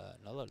of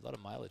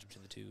mileage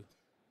between the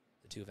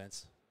two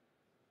events.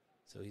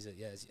 So he's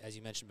as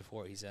you mentioned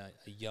before, he's a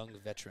young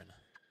veteran.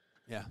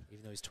 Yeah,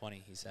 even though he's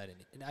 20, he's had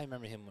and I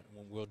remember him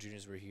when World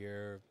Juniors were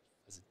here.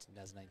 Was it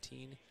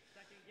 2019?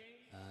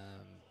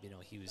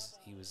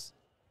 He was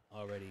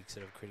already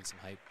sort of creating some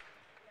hype.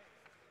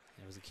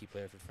 And was a key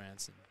player for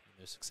France and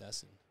their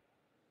success. And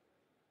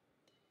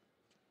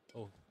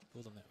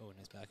pulled him there. Oh,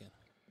 nice backhand.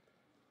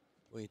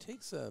 Well,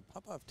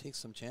 Popov takes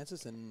some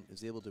chances and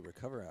is able to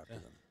recover after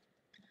them.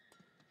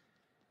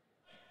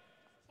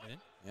 Right in?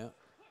 Yeah.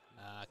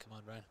 Come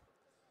on, Brian.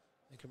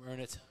 Make him earn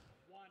it.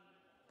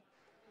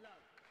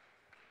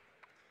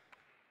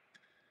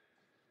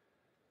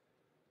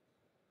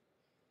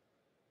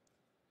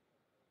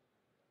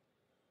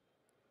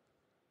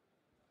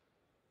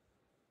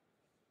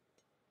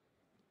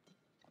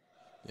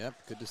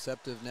 Yep, good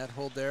deceptive net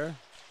hold there.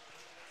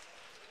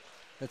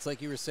 It's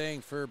like you were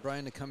saying, for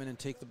Brian to come in and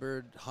take the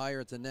bird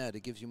higher at the net,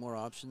 it gives you more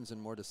options and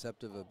more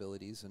deceptive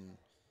abilities, and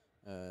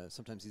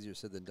sometimes easier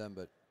said than done,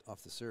 but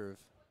off the serve,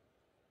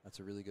 that's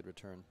a really good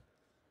return.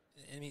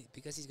 I mean,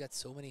 because he's got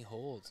so many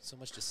holds, so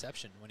much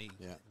deception, when he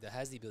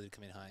has the ability to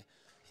come in high,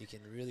 he can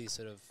really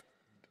sort of,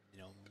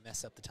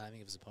 mess up the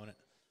timing of his opponent.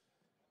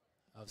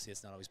 Obviously,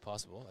 it's not always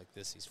possible. Like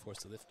this, he's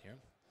forced to lift here.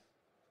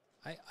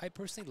 I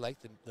personally like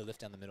the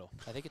lift down the middle.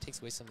 I think it takes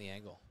away some of the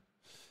angle.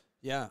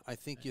 Yeah, I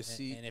think you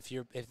see. And if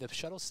the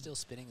shuttle's still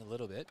spinning a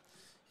little bit,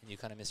 and you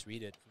kind of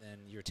misread it, then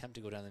your attempt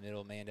to go down the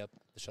middle the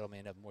shuttle may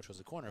end up more towards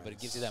the corner, but it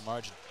gives you that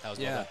margin. That was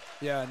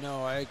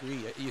no, I agree.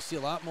 You see a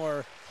lot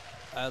more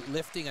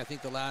lifting. I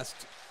think the last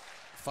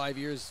 5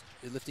 years,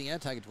 lifting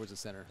and tagging towards the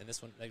center. And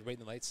this one, like right in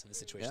the lights in this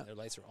situation, their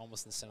lights are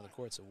almost in the center of the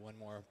court, so one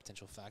more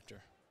potential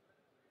factor.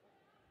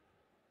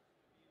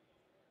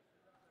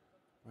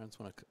 Ryan's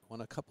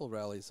won a couple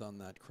rallies on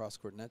that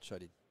cross-court net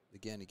shot. He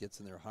gets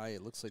in there high.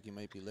 It looks like he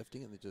might be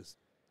lifting, and he just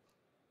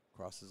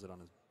crosses it on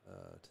his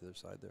to their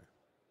side there.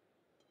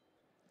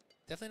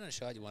 Definitely not a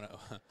shot you want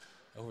to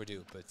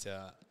overdo, but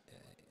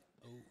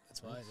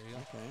that's why. There you go.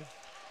 Okay.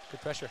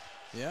 Good pressure.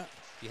 Yeah.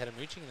 You had him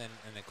reaching, and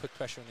then quick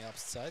pressure on the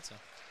opposite side, so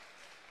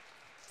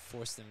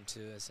forced him to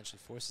essentially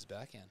force his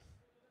backhand.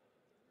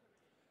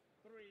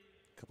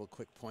 A couple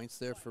quick points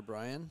there for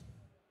Brian.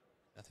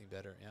 Nothing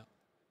better, yeah.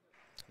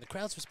 The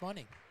crowd's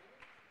responding.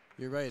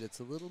 You're right. It's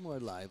a little more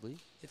lively.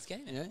 It's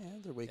getting it. Yeah,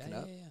 they're waking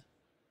up. Yeah.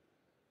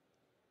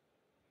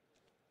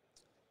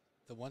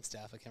 The one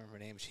staff, I can't remember her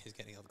name, she's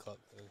getting the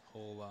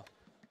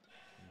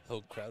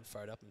whole crowd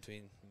fired up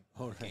between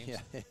games.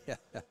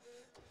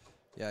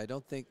 Yeah, I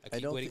don't think. I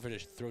keep waiting for her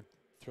to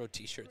throw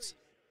T-shirts.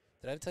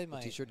 Did I ever tell you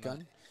my T-shirt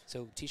gun?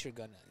 So T-shirt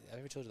gun. I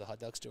ever told you the hot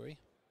dog story?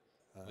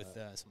 With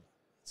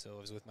so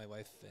I was with my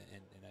wife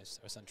and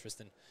our son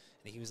Tristan,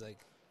 and he was like,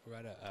 we were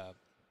at a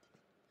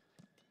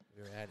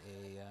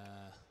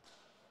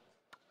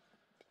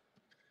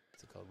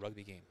what's it called,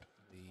 rugby game.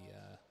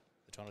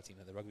 The Toronto team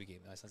had the rugby game.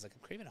 And my son's like,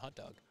 I'm craving a hot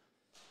dog.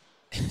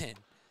 And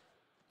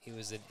he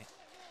was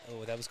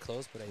that was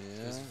close, but it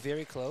was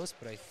very close,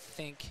 but I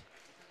think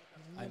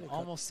I'm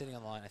almost sitting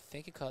on the line. I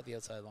think it caught the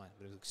outside line,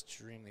 but it was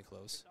extremely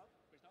close.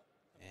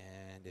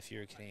 And if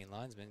you're a Canadian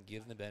linesman,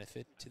 give the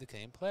benefit to the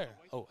Canadian player.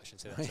 Oh, I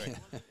shouldn't say that,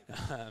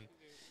 sorry.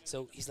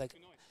 So he's like,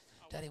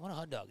 Daddy, I want a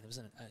hot dog. And it was,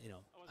 I don't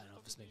know,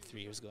 it was maybe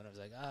 3 years ago, and I was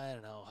like, I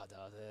don't know, hot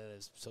dog,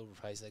 it's so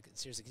overpriced. Like,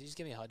 seriously, can you just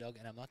give me a hot dog?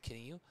 And I'm not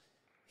kidding you.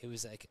 it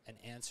was like an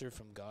answer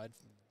from God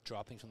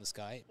dropping from the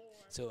sky.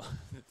 So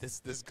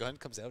this gun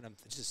comes out, and I'm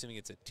just assuming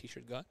it's a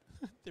T-shirt gun.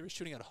 They were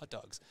shooting out hot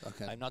dogs.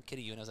 Okay. I'm not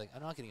kidding you. And I was like,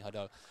 I'm not getting a hot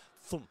dog.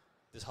 Boom.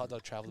 This hot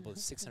dog traveled about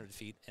 600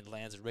 feet and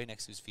lands right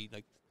next to his feet,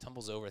 like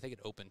tumbles over. I think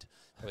it opened.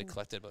 Probably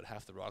collected about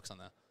half the rocks on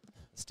the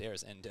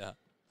stairs. And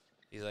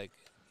he's like,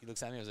 he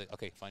looks at me. I was like,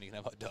 okay, fine, you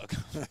can have a hot dog.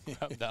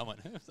 Grab that one.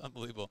 It was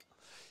unbelievable.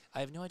 I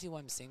have no idea why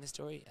I'm saying this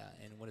story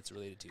and what it's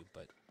related to,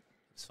 but it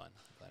was fun.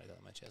 I'm glad I got it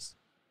on my chest.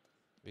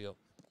 Here we go.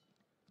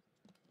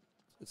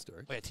 Good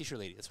story. Oh, yeah, T-shirt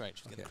lady. That's right.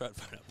 She's getting the crowd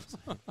fired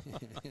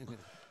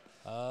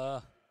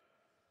up.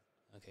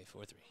 Okay,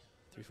 4-3.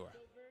 3-4.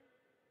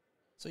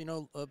 So, you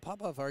know,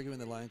 Popov arguing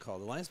the line call.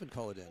 The linesman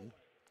call it in.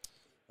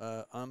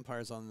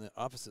 Umpires on the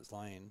opposite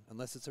line,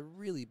 unless it's a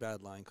really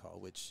bad line call,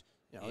 which,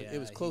 you know, it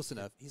was close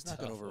enough. He's not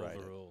going to override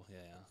overrule. it.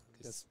 Yeah.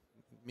 Because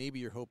maybe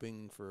you're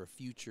hoping for a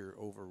future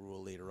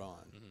overrule later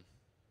on.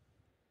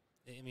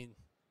 I mean,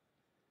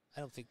 I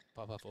don't think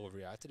Popov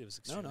overreacted. It was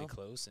extremely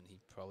close, and he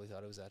probably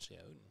thought it was actually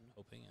out and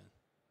hoping.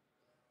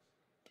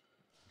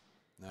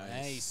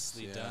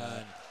 Nicely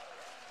done.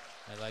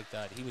 I like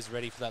that. He was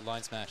ready for that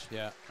line smash.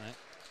 Yeah. Right?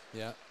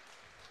 Yeah.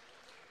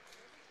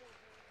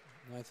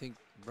 I think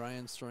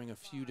Brian's throwing a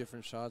few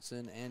different shots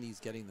in, and he's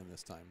getting them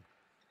this time.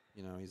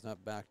 You know, he's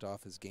not backed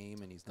off his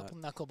game, and he's Couple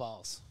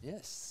knuckleballs.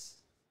 Yes.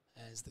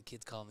 As the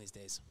kids call them these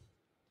days.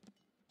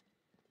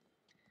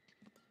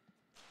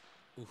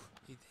 Ooh,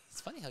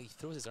 it's funny how he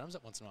throws his arms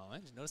up once in a while,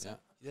 right? Did you notice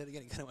that? Yeah,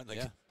 again, he kind of went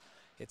like,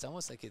 it's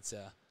almost like it's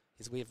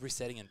his way of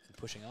resetting and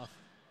pushing off.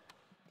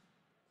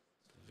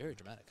 Very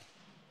dramatic.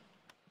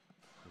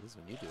 It is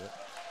when you do it.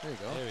 There you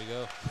go. There we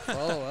go.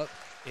 Follow up.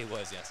 It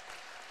was, yes.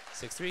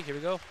 6-3, here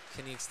we go.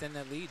 Can he extend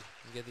that lead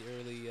and get the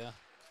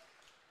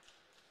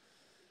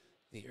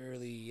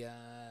early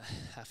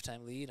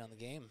halftime lead on the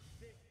game?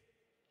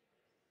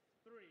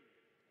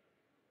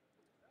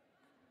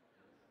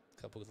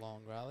 Couple of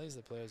long rallies.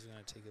 The players are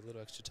going to take a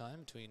little extra time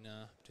between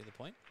the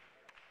point.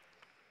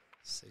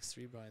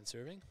 6-3, Brian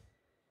serving.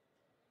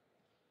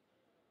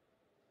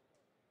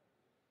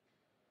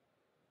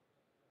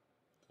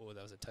 Oh,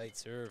 that was a tight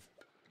serve.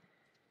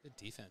 Good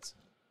defense.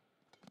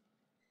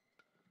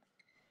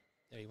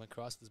 There, he went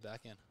cross with his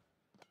backhand.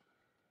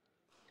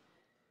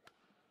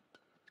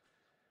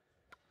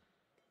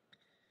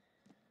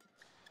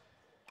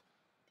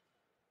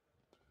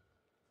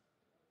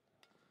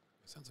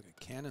 Sounds like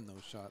a cannon,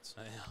 those shots.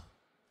 I know.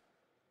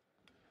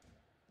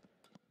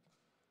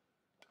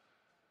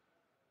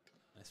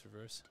 Nice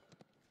reverse.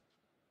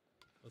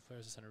 Both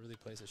players are trying to really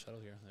place a shuttle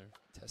here. They're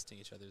testing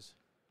each other's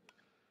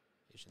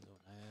patience.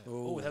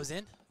 Oh, that was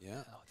in?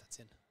 Yeah. Oh, that's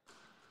in.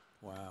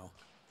 Wow.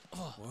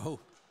 Oh. Whoa.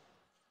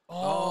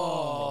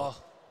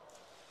 Oh.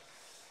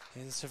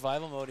 In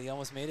survival mode, he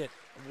almost made it.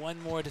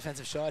 One more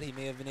defensive shot, he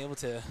may have been able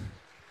to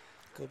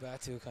go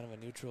back to kind of a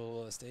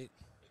neutral state.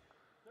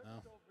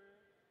 No.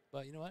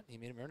 But you know what? He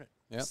made him earn it.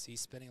 Yep.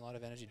 He's spending a lot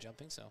of energy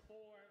jumping, so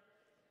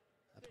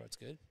that part's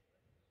good.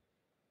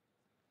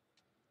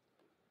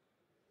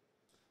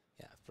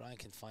 Yeah, if Brian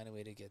can find a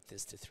way to get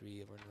this to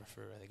 3, we're in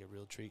for, I think, a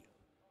real treat.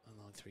 A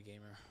long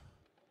 3-gamer.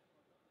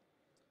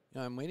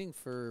 Yeah, I'm waiting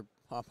for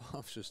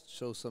Popov to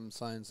show some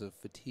signs of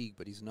fatigue,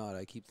 but he's not.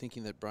 I keep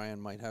thinking that Brian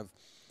might have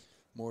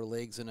more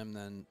legs in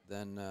him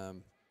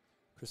than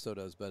Christo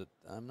does, but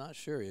I'm not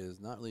sure. He is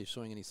not really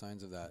showing any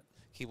signs of that.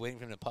 Keep waiting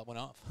for him to pop one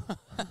off.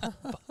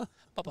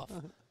 Pop off.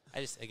 I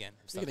just, again,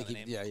 I'm stuck on the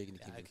name. Yeah, you're going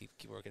to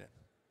keep working it.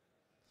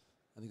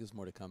 I think there's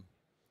more to come.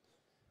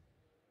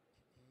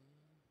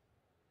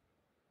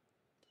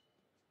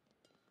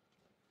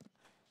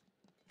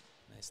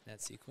 Nice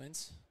net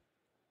sequence.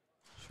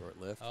 Short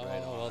lift. Oh, right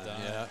well on.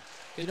 done. Yeah.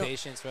 Good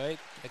patience, right?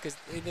 Because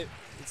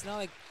it's not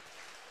like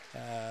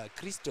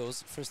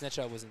Christo's first net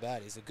shot wasn't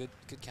bad. He's a good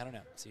counter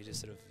net. So you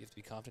just sort of you have to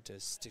be confident to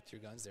stick to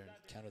your guns there and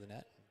counter the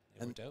net.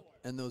 It worked out.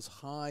 And those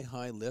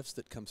high lifts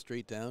that come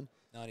straight down.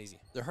 Not easy.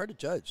 They're hard to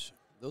judge.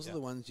 Those are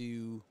the ones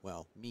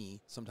me,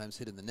 sometimes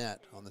hit in the net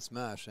on the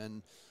smash.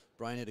 And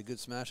Brian hit a good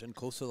smash and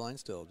close to the line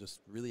still,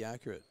 just really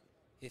accurate.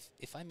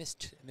 If I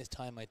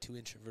mistime my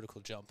 2-inch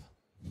vertical jump,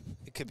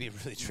 it could be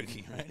really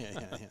tricky, right?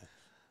 Yeah.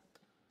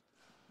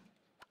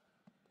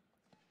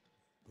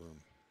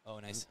 Boom. Oh,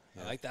 nice.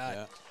 Yeah. I like that.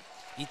 Yeah.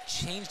 He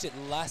changed it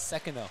last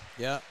second, though.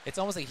 Yeah. It's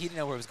almost like he didn't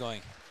know where it was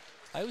going.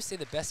 I always say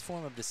the best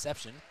form of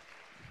deception,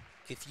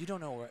 if I don't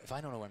know where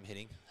I'm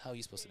hitting, how are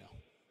you supposed to know?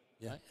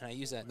 Yeah. Right? And I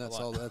use that That's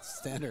a lot. That's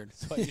standard.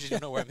 So I usually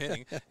don't know where I'm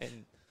hitting,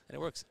 and it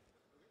works.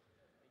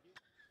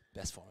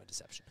 Best form of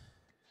deception.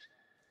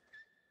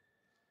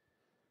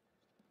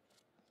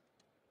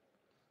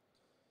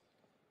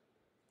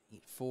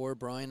 Eight 4,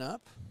 Brian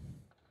up.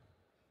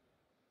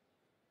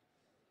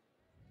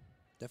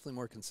 Definitely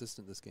more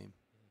consistent this game.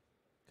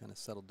 Kind of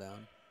settled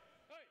down.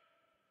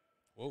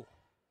 Whoa.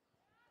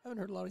 I haven't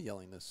heard a lot of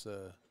yelling this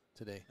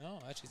today. No,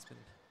 actually,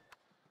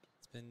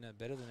 it's been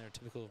better than their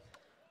typical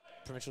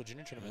provincial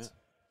junior tournaments.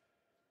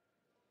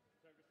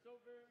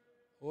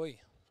 Yeah. Oi.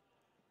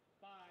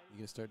 You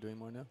gonna start doing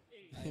more now?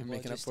 You're Well,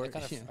 making up for it. I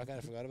kind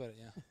of forgot about it.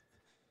 Yeah.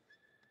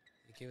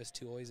 He gave us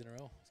 2 oys in a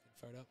row. He's getting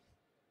fired up.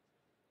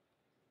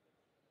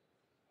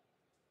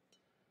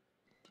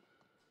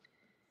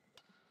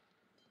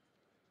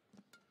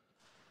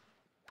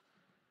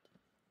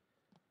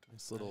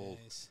 Nice little.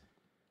 Nice.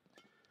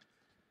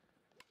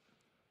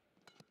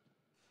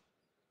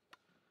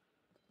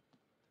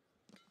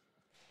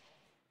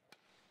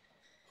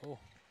 Oh.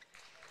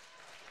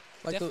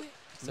 Like the,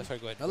 Sorry,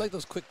 go ahead. I like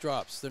those quick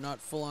drops. They're not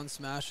full on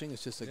smashing.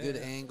 It's just a good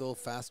Yeah. angle,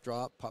 fast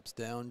drop, pops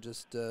down,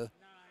 just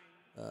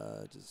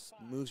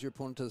moves your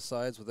opponent to the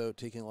sides without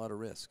taking a lot of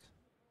risk.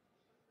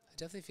 I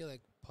definitely feel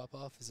like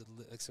Popov is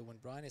like, so when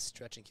Brian is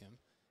stretching him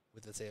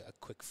with, let's say, a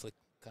quick flick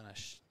kind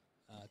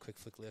of quick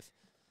flick lift,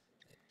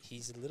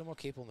 he's a little more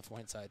capable on the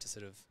forehand side to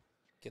sort of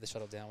get the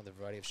shuttle down with a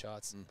variety of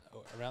shots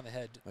around the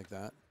head. Like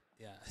that?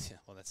 Yeah, yeah.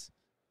 Well,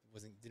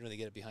 didn't really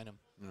get it behind him.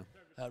 No.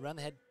 Around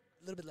the head,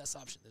 a little bit less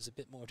option. There's a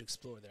bit more to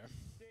explore there.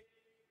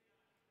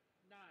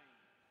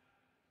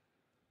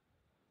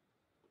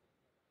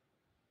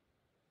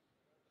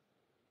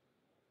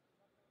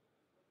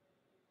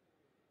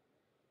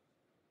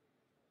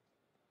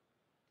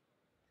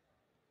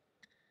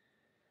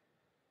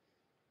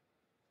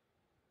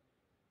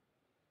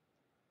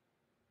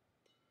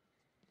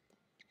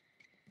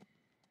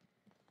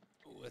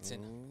 Oh, it's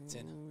in. It's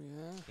in.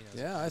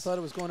 Yeah. Yeah, I thought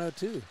it was going out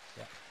too.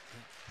 Yeah.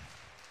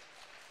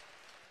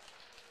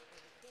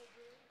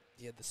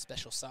 He had the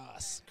special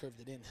sauce,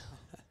 curved it in.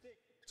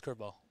 It's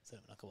curveball, instead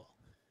of knuckleball.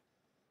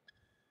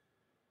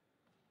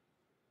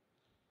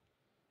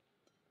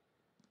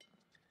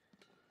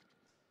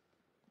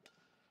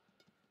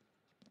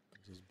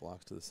 Just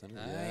blocks to the center.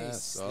 Nice.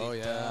 Yes. Oh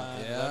yeah,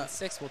 Done. yeah.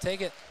 11-6, we'll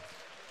take it.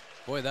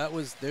 Boy,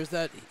 there's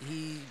that.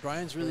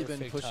 Brian's really been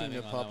Perfect pushing timing to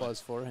on that one. Popov's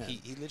forehand.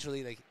 He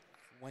literally, like,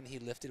 when he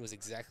lifted was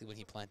exactly when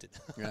he planted.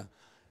 Yeah.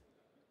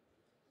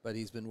 But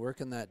he's been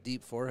working that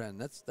deep forehand.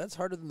 That's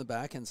harder than the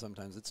backhand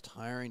sometimes. It's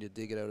tiring to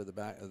dig it out of the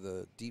back of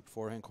the deep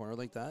forehand corner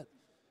like that.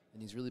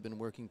 And he's really been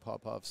working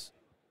Popov's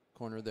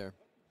corner there.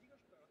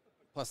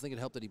 Plus, I think it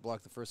helped that he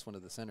blocked the first one to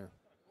the center.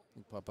 I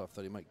think Popov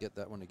thought he might get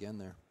that one again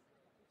there.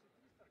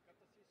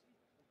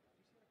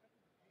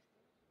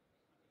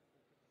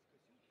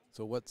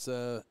 So what's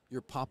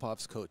your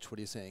Popov's coach? What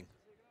are you saying?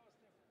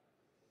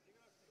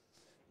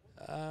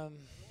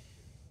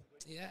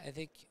 Yeah, I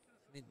think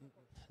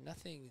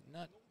nothing,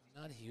 not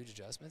huge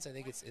adjustments. I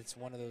think it's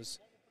one of those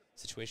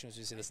situations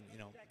where you say, listen,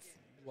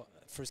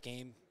 first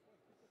game,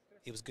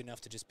 it was good enough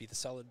to just be the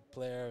solid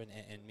player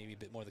and maybe a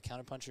bit more the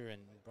counterpuncher,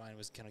 and Brian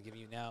was kind of giving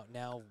you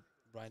now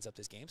Brian's up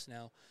his game, so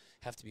now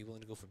have to be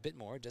willing to go for a bit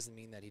more. It doesn't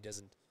mean that he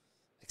doesn't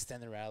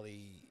extend the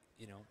rally,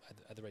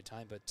 at the right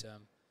time, but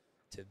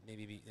to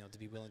maybe be, to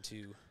be willing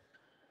to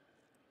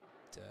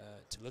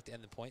look to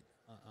end the point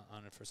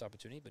on a first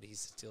opportunity, but he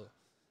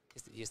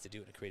has to do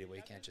it in a creative way.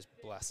 He can't just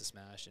blast a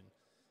smash and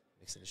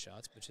mix in the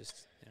shots, but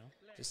just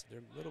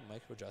they're little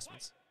micro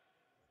adjustments.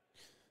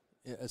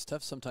 Yeah, it's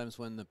tough sometimes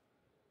when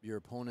your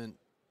opponent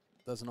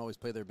doesn't always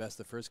play their best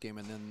the first game,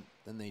 and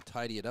then they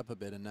tidy it up a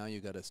bit, and now you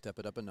got to step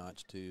it up a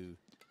notch to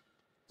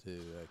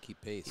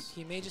keep pace.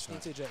 He may just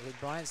need to adjust.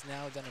 Brian's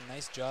now done a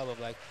nice job of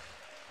like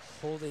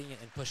holding it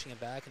and pushing it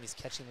back, and he's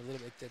catching a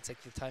little bit. It's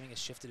like the timing has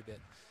shifted a bit,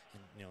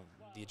 and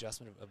the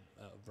adjustment of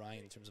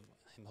Brian in terms of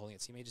him holding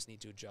it. So he may just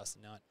need to adjust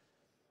and not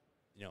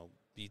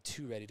be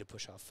too ready to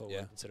push off forward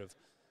and sort of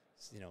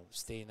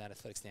stay in that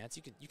athletic stance.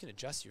 You can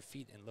adjust your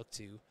feet and look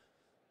to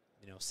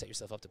set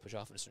yourself up to push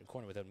off in a certain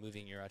corner without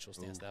moving your actual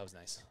stance. That was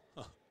nice.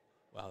 Oh,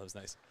 wow, that was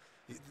nice.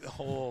 The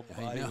whole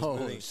body was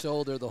moving.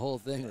 Shoulder, the whole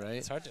thing, right?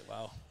 It's hard to.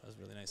 Wow, that was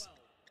really nice.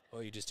 Oh,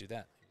 you just do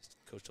that.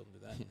 Coach told him to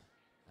do that.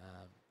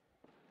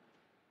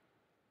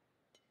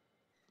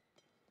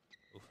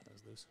 Oof, that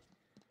was loose.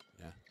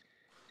 Yeah.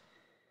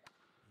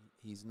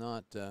 He's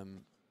not.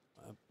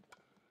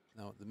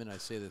 Now, the minute I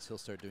say this, he'll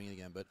start doing it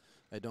again. But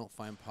I don't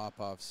find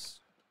Popov's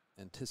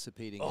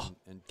anticipating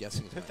and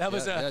guessing. That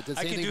was I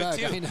can do it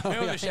too.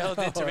 Remember Michelle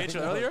did to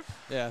Rachel earlier?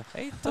 Yeah.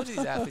 Hey, told you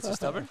these athletes are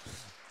stubborn.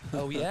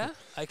 Oh yeah,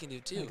 I can do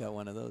it too. I got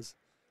one of those.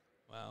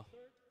 Wow.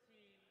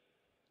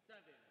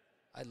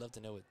 I'd love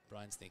to know what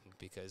Brian's thinking,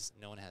 because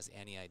no one has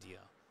any idea.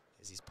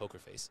 Is he's poker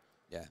face?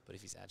 Yeah. But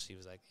if he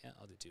was like, yeah,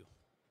 I'll do two.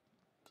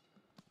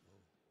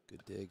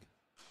 Good dig.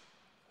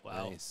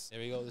 Wow. Nice. There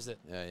we go. This is it.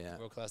 Yeah.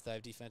 World-class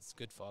dive defense.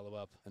 Good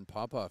follow-up. And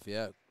Popov,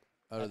 out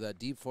of that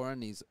deep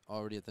forehand, he's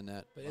already at the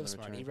net. But it was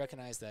smart. He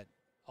recognized that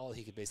all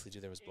he could basically do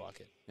there was block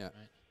it. Yeah.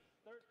 Right?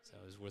 So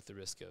it was worth the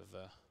risk of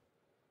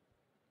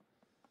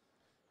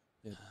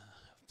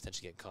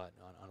potentially getting caught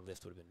on a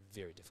lift. Would have been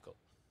very difficult.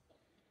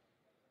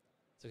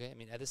 It's okay. I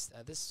mean, at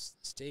this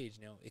stage,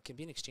 it can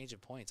be an exchange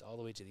of points all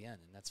the way to the end,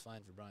 and that's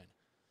fine for Brian.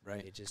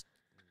 Right. They just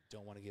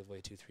don't want to give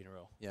away 2-3 in a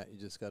row. Yeah, you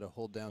just got to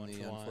hold down the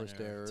unforced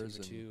errors.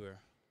 2 or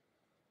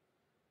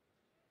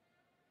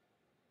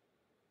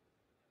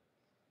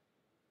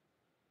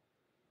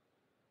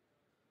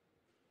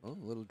Oh,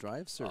 a little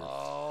drive serve.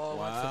 Oh,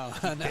 wow.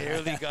 He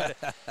barely got it.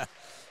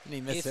 And he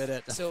mishit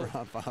it. So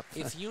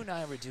if you and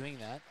I were doing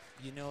that,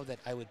 you know that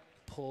I would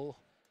pull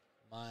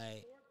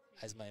my,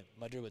 as my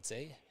mother would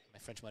say, my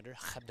French mother,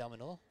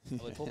 abdominal.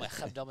 I would pull my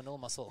abdominal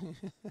muscle,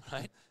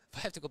 right? If I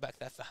have to go back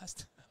that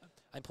fast,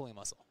 I'm pulling a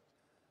muscle.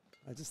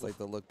 I just like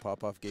the look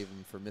Popov gave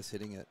him for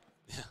mishitting it.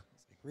 Yeah.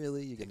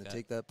 Really? You're going to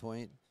take that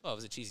point? Well, it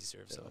was a cheesy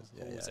serve, so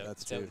that's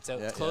it's true. out. It's out.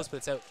 Yeah, It's close, but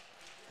it's out.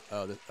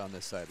 Oh, on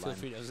this sideline.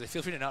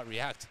 Feel free to not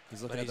react.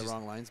 He's looking at the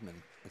wrong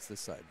linesman. It's this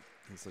side.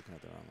 He's looking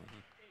at the wrong one.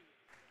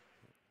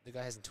 The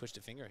guy hasn't twitched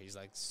a finger. He's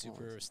like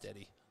super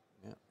steady.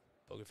 Yeah.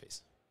 Poker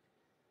face.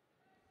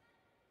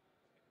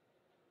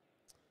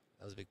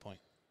 That was a big point.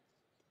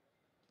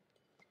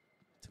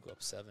 To go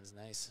up 7 is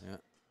nice. Yeah.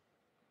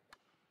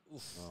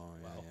 Oof. Oh,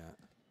 yeah, wow.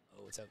 yeah.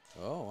 Oh, it's out.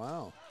 Oh,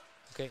 wow.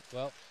 Okay,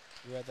 well,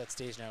 we're at that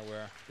stage now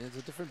where It's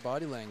a different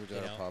body language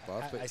out of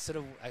Popov. I got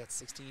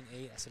 16-8.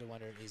 I sort of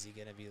wondered, is he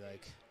going to be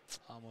like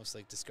almost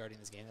like discarding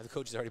this game? Now, the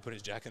coach has already put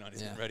his jacket on.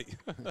 He's getting ready.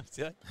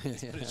 See that?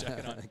 He's put his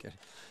jacket on. Okay.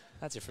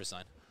 That's your first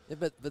sign. Yeah,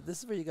 but this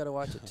is where you got to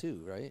watch it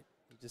too, right?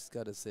 You just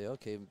got to say,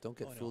 okay, don't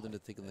get fooled into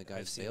thinking the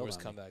guy's bailed on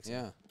comebacks.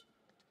 Yeah.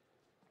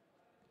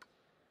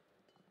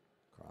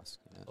 Cross.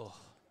 Yeah. Oh.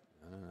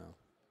 I don't know.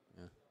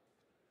 Yeah.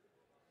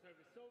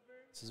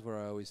 This is where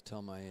I always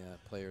tell my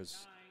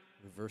players,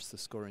 reverse the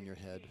score in your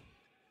head.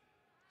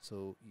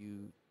 So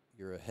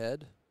you're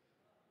ahead.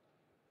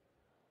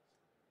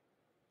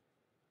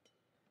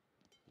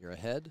 You're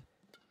ahead.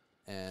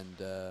 And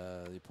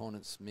the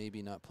opponent's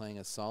maybe not playing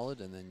as solid,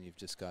 and then you've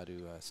just got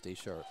to stay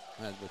sharp,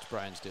 which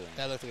Brian's doing.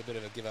 That looked like a bit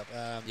of a give up.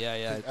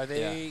 Yeah. Are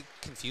they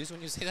confused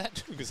when you say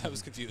that? Because I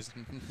was confused.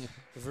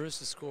 Reverse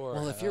the score.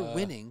 Well, if you're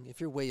winning, if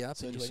you're way up,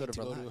 so and you sort of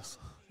relax.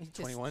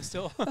 21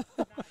 still?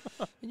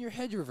 In your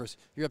head, you reverse.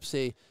 You're up,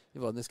 say,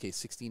 well, in this case,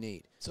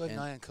 16-8. So I have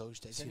 9 coach.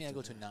 Does that mean I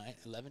go to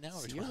 11 now?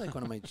 Or you're like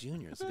one of my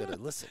juniors. You got to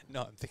listen.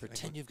 No, I'm thinking.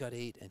 Pretend you've got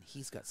 8, and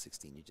he's got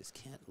 16. You just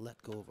can't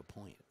let go of a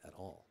point at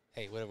all.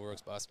 Hey, whatever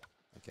works, boss.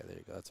 Okay, there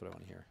you go. That's what I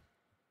want to hear.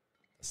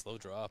 A slow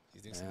drop.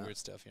 He's doing some weird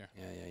stuff here.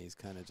 Yeah, he's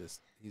kind of just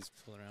he's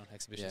fooling around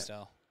exhibition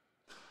style,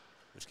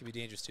 which can be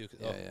dangerous too.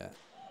 Yeah.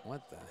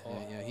 What the?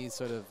 Yeah, he's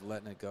sort of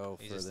letting it go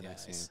for the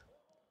next game.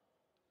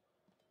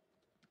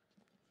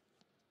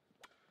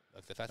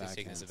 Look, the fact that he's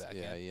taking this a backhand.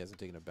 Yeah, he hasn't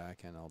taken a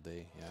backhand all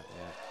day.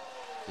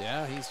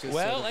 Yeah, he's just.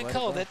 Well, I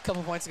called it a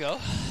couple points ago.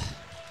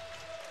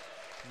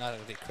 Not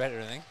to take credit or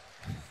anything.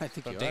 I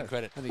think you are. Taking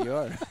credit. I think you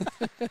are.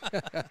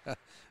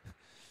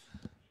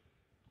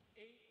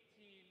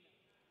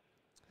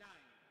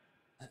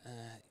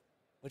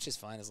 Which is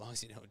fine as long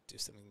as you don't do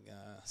something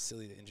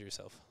silly to injure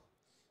yourself.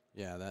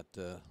 Yeah, that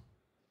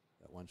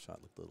one shot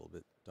looked a little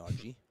bit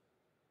dodgy.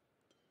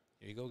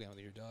 Here you go again with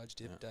your dodge,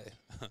 dip, dive.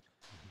 This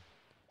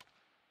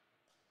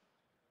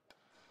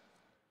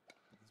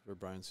is where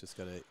Brian's just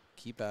got to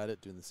keep at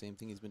it, doing the same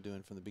thing he's been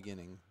doing from the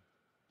beginning.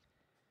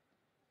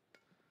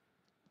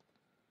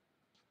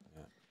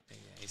 Yeah,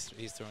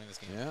 he's throwing this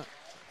game. Yeah.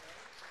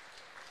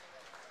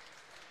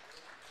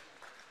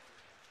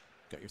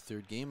 Got your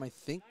third game, I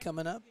think,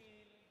 coming up.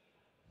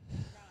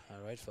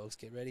 All right, folks,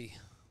 get ready.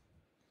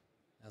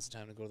 Now's the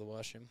time to go to the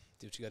washroom.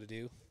 Do what you got to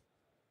do.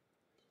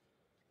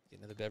 Get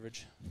another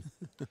beverage.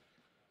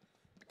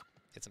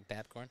 Get some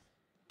popcorn.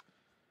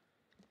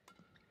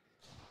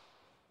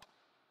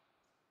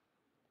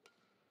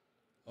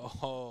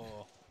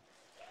 Oh.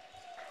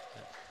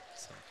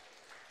 So,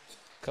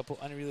 a couple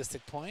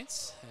unrealistic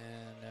points,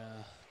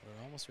 and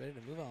we're almost ready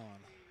to move on.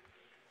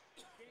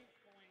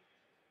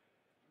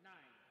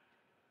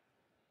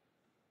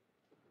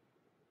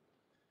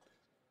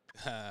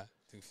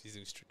 He's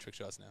doing trick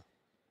shots now.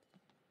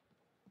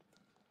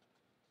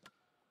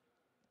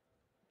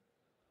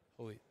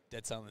 Holy,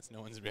 dead silence.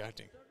 No one's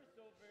reacting.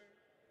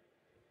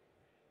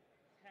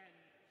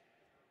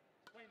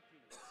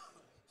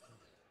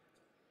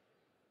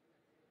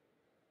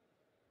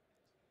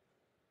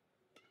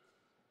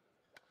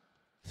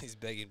 He's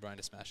begging Brian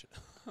to smash it.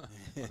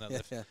 On that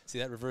lift. See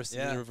that reverse?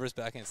 The reverse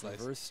backhand slice.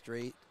 Reverse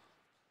straight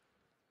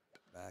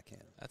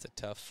backhand. That's a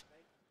tough.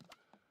 Do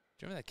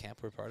you remember that camp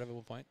we're part of at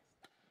one point?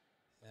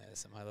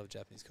 Some high-level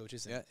Japanese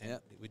coaches. And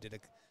we did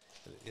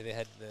they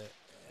had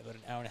about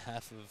an hour and a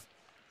half of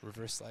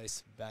reverse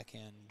slice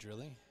backhand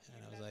drilling,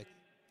 and I was like,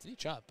 it's a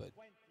neat shot, but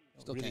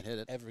still really can't hit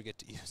it. Ever get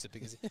to use it,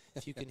 because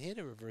if you can hit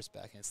a reverse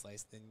backhand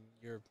slice, then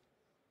you're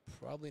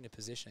probably in a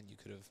position you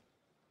could have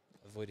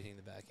avoided hitting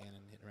the backhand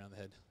and hitting around the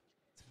head.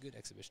 It's a good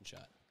exhibition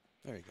shot.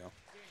 There you go.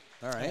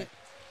 All right.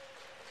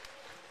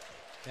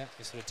 Yeah,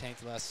 he sort of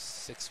tanked the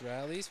last 6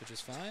 rallies, which is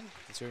fine,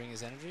 conserving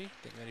his energy,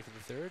 getting ready for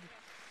the third.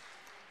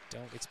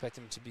 Don't expect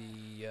him to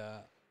be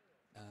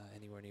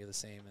anywhere near the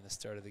same in the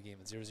start of the game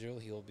at 0-0.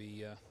 He'll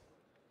be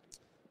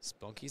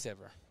spunky as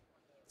ever.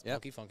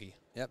 Spunky funky.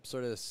 Yep,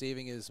 sort of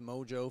saving his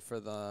mojo for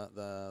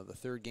the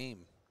third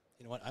game.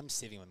 You know what? I'm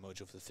saving my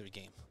mojo for the third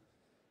game.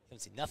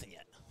 Haven't seen nothing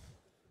yet. I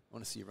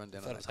want to see you run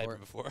down on that court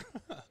before.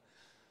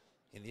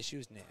 And the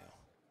shoes now.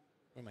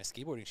 Where are my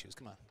skateboarding shoes?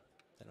 Come on.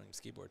 I don't even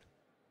skateboard.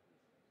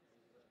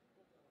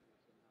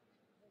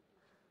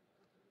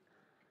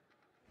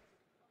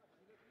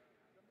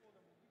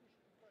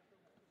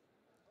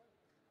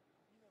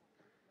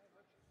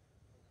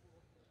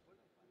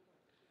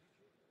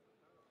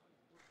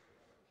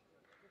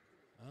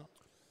 Well,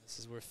 this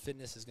is where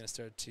fitness is going to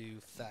start to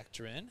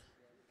factor in.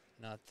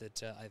 Not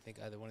that I think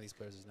either one of these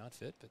players is not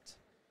fit, but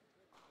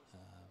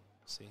we'll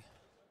see.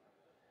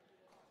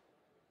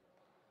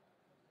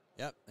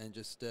 Yep, and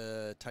just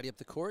tidy up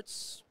the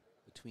courts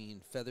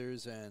between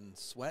feathers and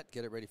sweat.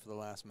 Get it ready for the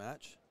last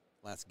match,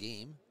 last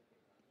game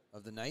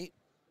of the night.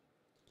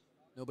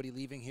 Nobody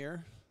leaving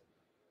here.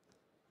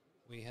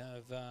 We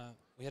have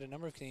we had a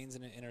number of Canadians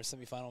in our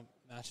semifinal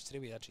matches today.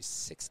 We had actually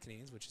 6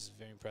 Canadians, which is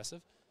very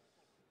impressive.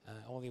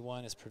 Only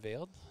one has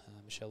prevailed,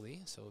 Michelle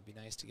Lee. So it would be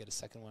nice to get a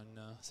second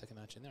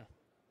match in there.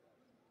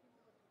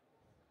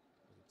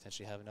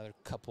 Potentially have another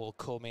couple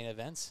co-main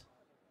events.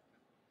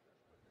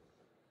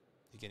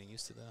 You getting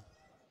used to the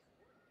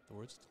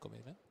words co-main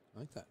event? I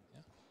like that.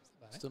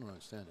 Yeah. Still don't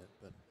understand it,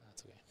 but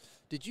that's okay.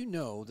 Did you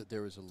know that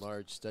there was a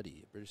large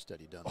study, a British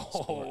study done on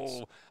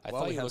sports? I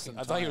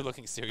thought you were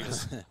looking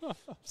serious. I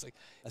was like,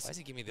 why does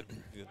he give me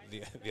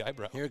the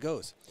eyebrow? Here it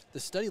goes. The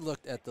study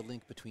looked at the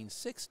link between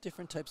 6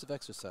 different types of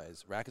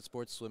exercise: racket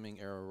sports, swimming,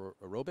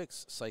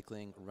 aerobics,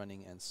 cycling,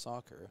 running, and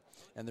soccer,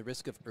 and the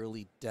risk of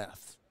early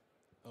death.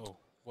 Oh,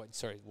 what?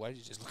 Sorry, why did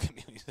you just look at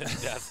me when you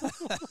said death?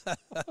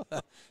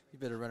 You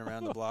better run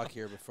around the block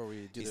here before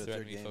we do the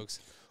third game. Folks.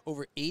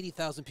 Over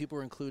 80,000 people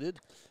were included.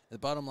 The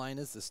bottom line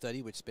is the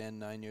study, which spanned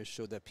 9 years,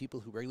 showed that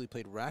people who regularly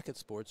played racket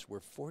sports were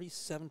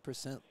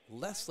 47%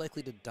 less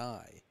likely to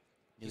die.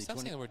 You stop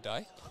saying the word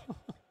die?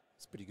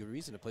 It's a pretty good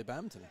reason to play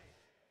badminton.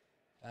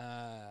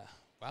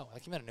 Wow,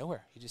 that came out of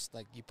nowhere. You just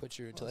you put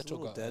your intellectual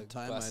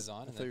glasses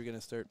on. I thought you were going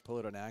to start pull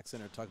out an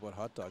accent or talk about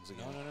hot dogs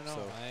again. No.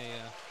 So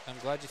I'm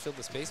glad you filled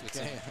the space with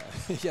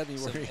you had me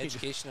some worried.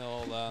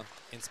 educational,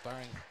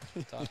 inspiring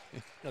talk.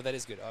 No, that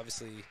is good.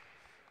 Obviously,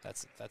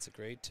 that's a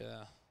great.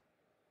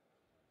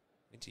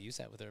 We need to use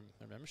that with our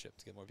membership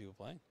to get more people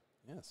playing.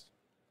 Yes,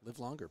 live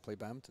longer, play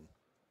badminton.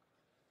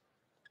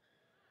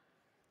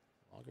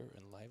 Longer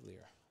and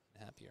livelier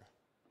and happier.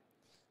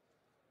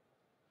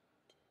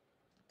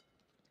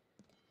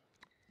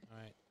 All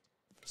right,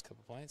 first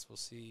couple points. We'll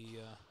see.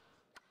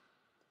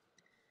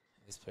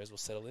 These players will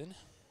settle in.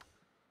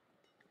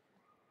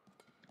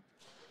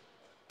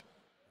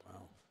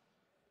 Wow.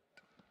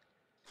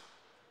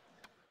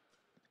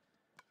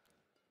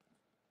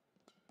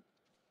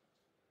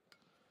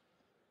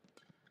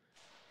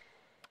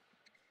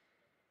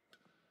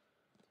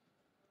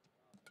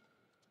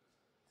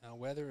 Now,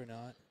 whether or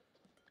not,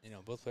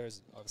 both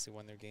players obviously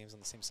won their games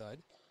on the same side.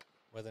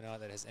 Whether or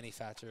not that has any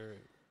factor,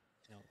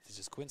 if it's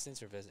just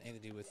coincidence or if it has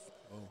anything to do with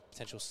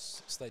potential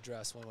slight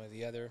drafts one way or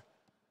the other.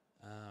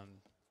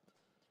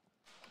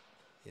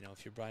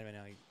 If you're Brian right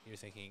now, you're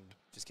thinking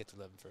just get to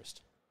 11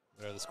 first,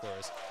 whatever the score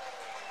is.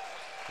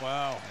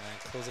 Wow. And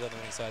then close it on the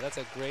winning side.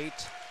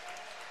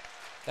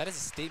 That is a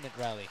statement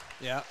rally.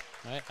 Yeah.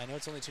 Right? I know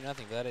it's only 2-0,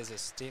 but that is a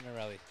statement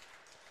rally.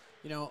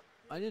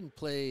 I didn't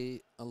play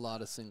a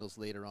lot of singles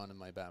later on in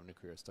my badminton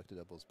career. I stuck to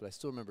doubles, but I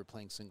still remember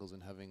playing singles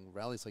and having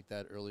rallies like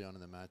that early on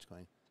in the match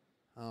going,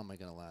 how am I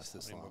going to last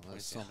this long?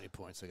 There's so many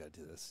points. I got to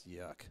do this.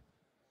 Yuck.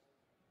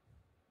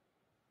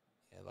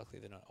 Yeah, luckily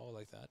they're not all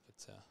like that,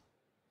 but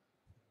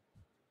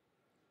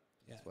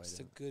yeah, just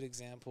a good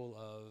example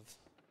of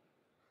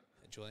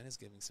Juliana's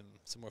giving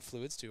some more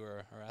fluids to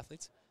our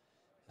athletes.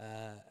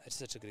 It's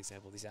such a good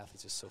example. These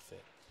athletes are so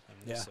fit.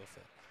 They're so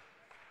fit.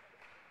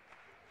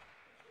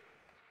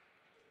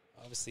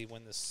 Obviously,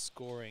 when the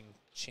scoring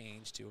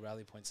changed to a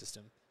rally point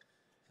system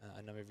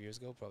a number of years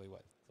ago, probably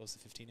close to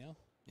 15 now?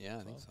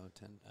 Yeah, 12? I think so,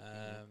 10.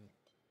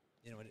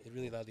 It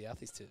really allowed the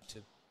athletes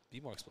to be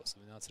more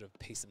explosive and not sort of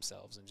pace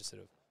themselves and just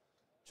sort of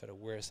try to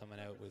wear someone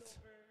out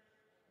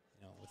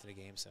within a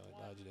game. So it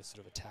allowed you to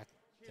sort of attack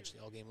potentially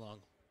all game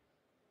long.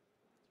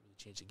 Really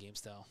change the game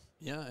style.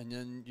 Yeah, and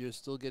then you're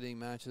still getting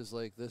matches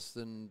like this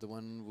than the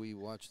one we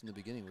watched in the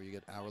beginning where you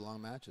get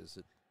hour-long matches.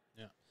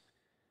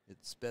 It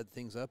sped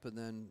things up, and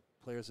then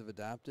players have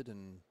adapted,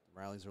 and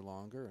rallies are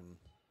longer, and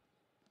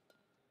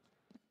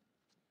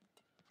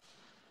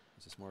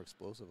it's just more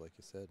explosive, like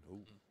you said.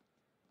 Ooh.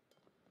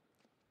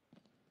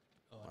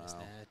 Oh, wow. Nice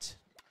net.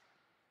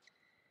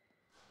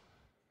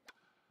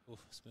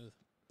 Oof, smooth.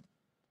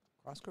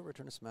 Cross-court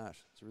return to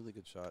smash. It's a really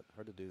good shot.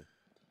 Hard to do.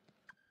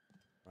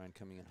 Ryan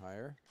coming in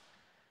higher.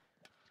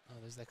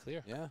 Oh, there's that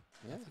clear. Yeah,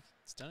 I don't think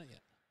it's done it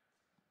yet.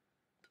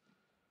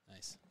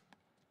 Nice.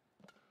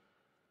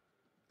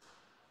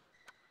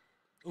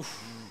 Oof.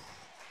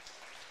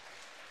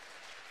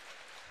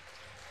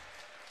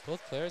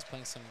 Both players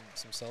playing some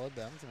solid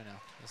badminton right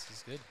now. This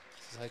is good.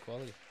 This is high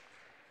quality.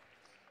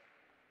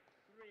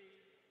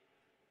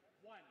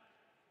 3-1.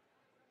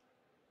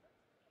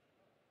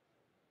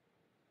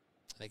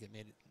 I think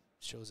it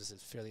shows us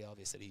it's fairly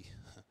obvious that he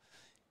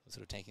was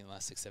sort of tanking the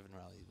last 6-7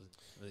 rallies. He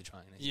wasn't really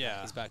trying.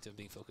 He's back to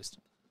being focused.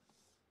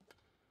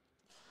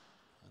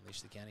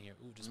 Unleash the cannon here.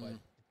 Ooh, just wide.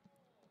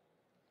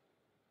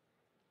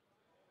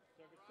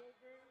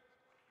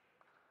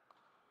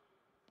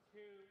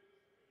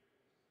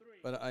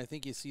 But I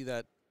think you see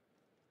that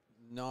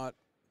not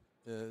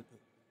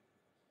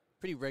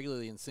pretty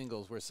regularly in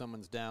singles where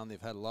someone's down. They've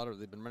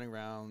been running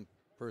around.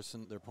 Their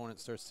opponent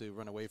starts to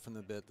run away from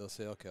the bit. They'll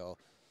say, okay, I'll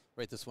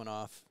write this one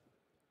off.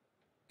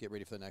 Get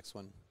ready for the next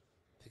one.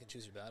 Pick and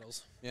choose your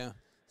battles. Yeah.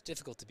 It's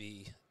difficult to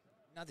be,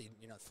 not that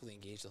you're not fully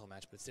engaged the whole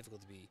match, but it's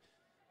difficult to be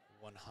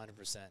 100%,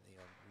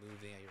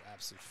 moving at your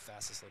absolute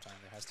fastest slow time.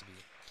 There has to be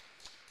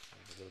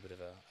a little bit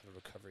of a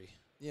recovery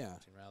Yeah.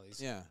 between rallies.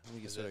 Yeah. And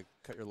you can Is sort it- of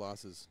cut your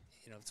losses.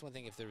 It's one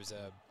thing if there was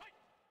a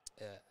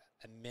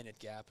minute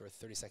gap or a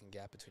 30-second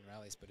gap between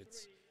rallies, but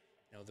it's,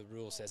 the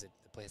rule says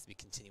the play has to be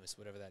continuous,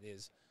 whatever that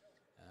is,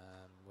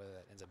 whether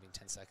that ends up being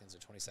 10 seconds or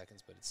 20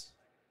 seconds, but it's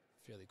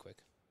fairly quick.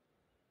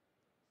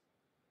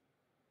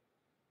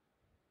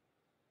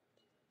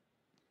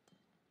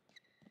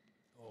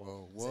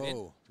 Whoa, Is it in?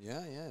 whoa. Yeah,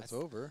 it's That's-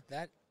 over.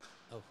 That,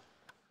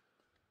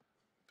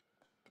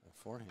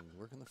 Forehand.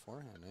 Working the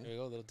forehand, there eh? you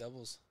go, little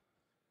doubles.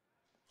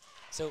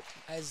 So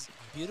as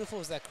beautiful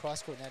as that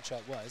cross-court net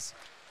shot was,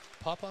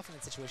 Popov in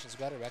that situation has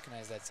got to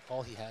recognize that's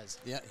all he has.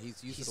 Yeah,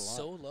 he's used He's it a lot.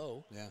 so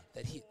low Yeah.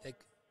 that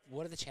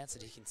what are the chances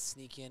that he can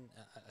sneak in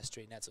a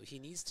straight net? So he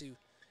needs to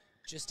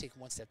just take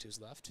one step to his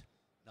left.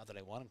 Not that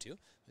I want him to,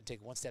 but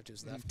take one step to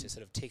his left to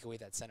sort of take away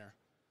that center.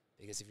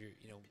 Because if you're,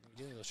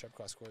 dealing with those sharp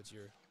cross courts, you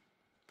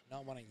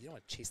don't want to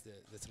chase the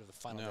sort of the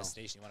final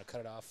destination. You want to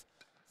cut it off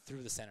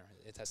through the center.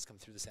 It has to come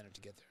through the center to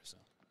get there. So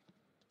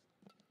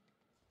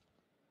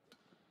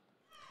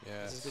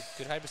Yeah. this is a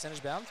good high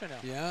percentage balance right now.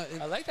 Yeah.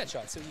 I like that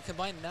shot. So you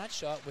combine that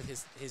shot with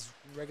his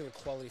regular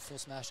quality full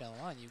smash down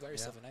the line, you've got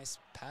yourself a nice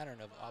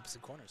pattern of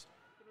opposite corners.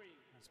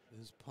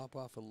 Is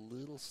Popov a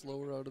little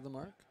slower out of the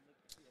mark?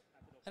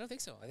 I don't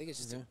think so. I think it's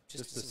just Okay.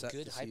 just Just to some set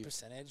good to high see.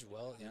 percentage.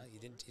 Well, you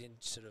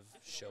didn't sort of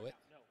show it.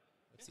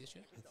 What's the issue?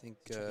 I think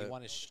You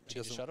want to change the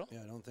doesn't- shuttle?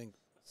 Yeah, I don't think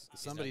not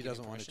somebody giving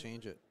doesn't want to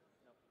permission? change it.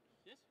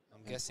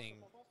 I'm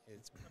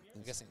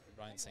guessing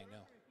Brian's saying no.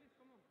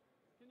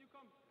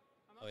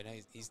 Oh, and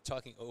he's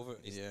talking over.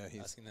 He's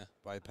asking the.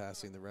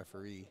 bypassing the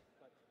referee.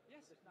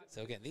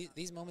 So again,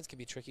 these moments can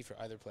be tricky for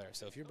either player.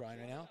 So if you're Brian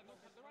right now,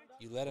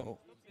 you let him. Oh,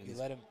 and You he's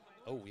let him.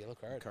 Oh, yellow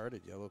card.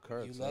 Carded, yellow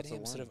card. You so let that's a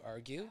him sort one. of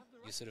argue.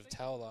 You sort of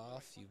towel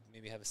off. You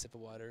maybe have a sip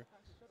of water.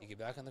 You get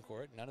back on the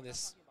court. None of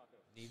this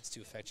needs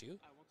to affect you.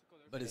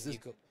 But is and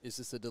this you is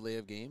this a delay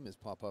of game? Is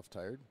Popov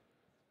tired?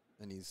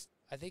 And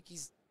I think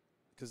he's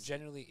because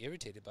generally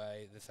irritated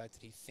by the fact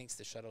that he thinks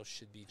the shuttle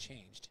should be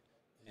changed.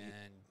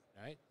 And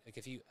right, like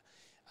if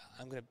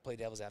I'm going to play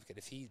devil's advocate.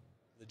 If he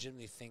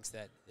legitimately thinks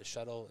that the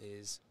shuttle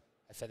is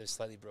a feather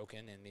slightly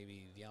broken and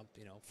maybe the ump,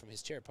 from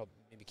his chair probably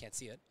maybe can't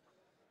see it.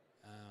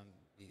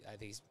 I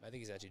think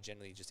he's actually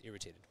generally just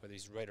irritated. Whether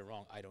he's right or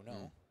wrong, I don't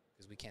know,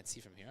 because we can't see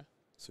from here.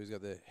 so he's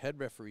got the head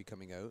referee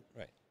coming out.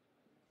 Right.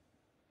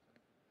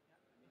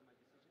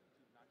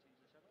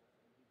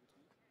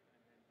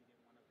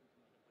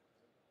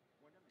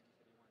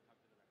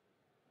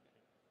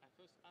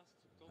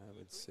 I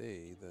would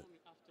say that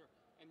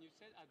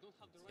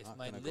If not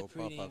my gonna go lip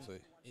reading Popov's way.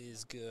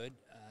 is good,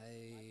 I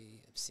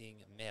am seeing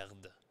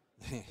merde.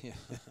 Yeah.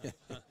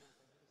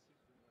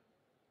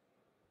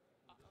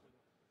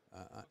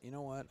 You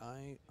know what?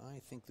 I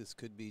think this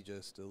could be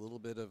just a little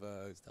bit of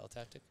a Style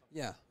tactic,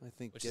 I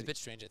think which is a bit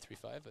strange at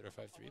 3-5 or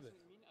 5-3,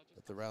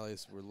 but the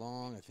rallies were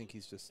long. I think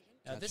he's just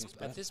now catching his at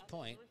breath. this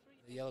point,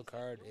 the yellow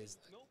card is.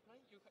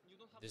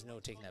 There's no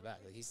taking that back.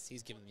 Like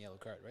he's given the yellow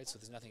card, right? So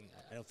there's nothing.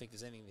 I don't think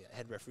there's anything the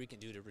head referee can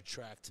do to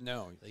retract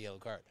No, the yellow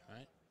card,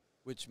 right?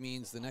 which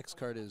means the next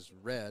card is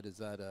red. Is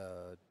that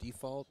a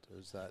default or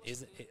is that?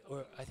 Is it,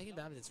 or I think in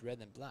badminton it's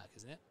red then black,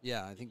 isn't it?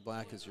 Yeah, I think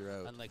black is your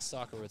out. Unlike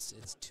soccer, where it's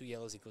 2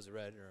 yellows equals a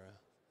red, or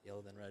a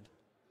yellow then red.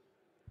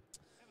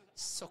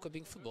 Soccer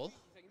being football.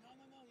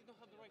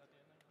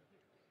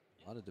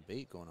 A lot of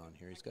debate going on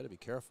here. He's got to be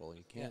careful.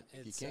 He can't.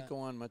 Yeah, he it's, can't go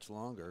on much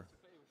longer.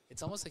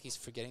 It's almost like he's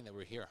forgetting that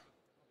we're here.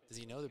 Does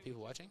he know there are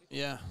people watching?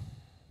 Yeah.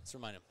 Let's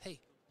remind him. Hey,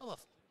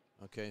 Olaf.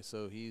 Okay,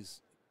 so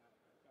he's.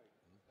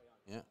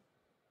 Yeah.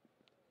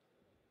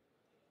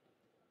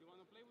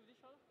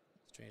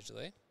 Strange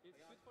delay.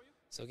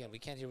 So again, we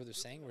can't hear what they're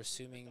saying. We're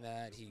assuming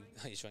that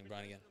he's showing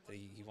Brian again that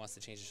he wants to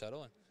change the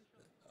shuttle, and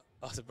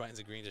also Brian's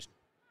agreeing to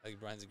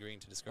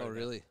discard. Oh, it now.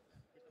 really?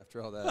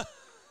 After all that.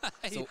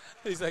 So-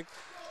 he's like,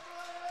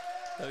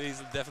 oh, he's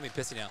definitely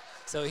pissy now.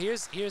 So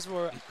here's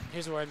where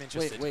I'm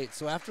interested. Wait.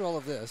 So after all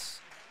of this,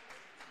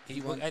 He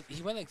He went, went-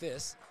 he went like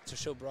this to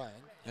show Brian.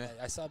 And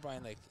Yeah. I saw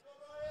Brian like,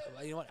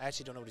 you know what? I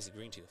actually don't know what he's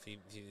agreeing to. If he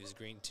was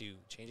agreeing to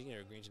changing it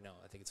or agreeing to no,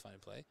 I think it's fine to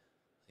play.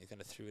 He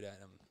kind of threw it at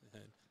him.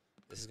 And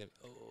this is gonna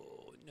be,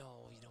 oh no,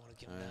 you don't want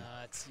to give him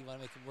that. You want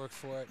to make him work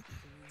for it.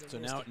 The so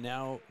worst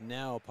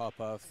now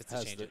Popov Gets to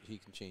has change the, it. he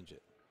can change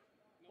it.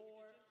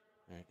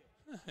 All right.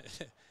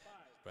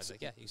 Brian's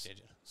like, yeah, you can change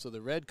it. So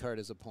the red card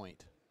is a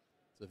point.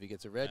 So if he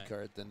gets a red Right.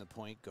 card, then the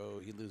point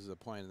he loses a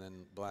point, and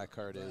then black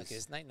card is Okay,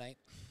 it's night.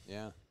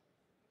 yeah.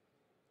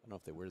 I don't know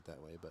if they word it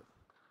that way, but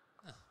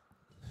Do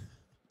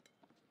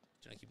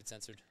you want to keep it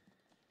censored?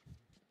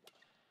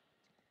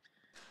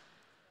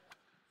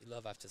 You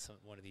love after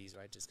one of these,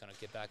 right? Just kind of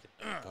get back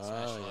and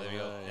smash. Oh, there we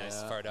go. yeah,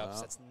 Nice, yeah, fired up. no.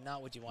 So that's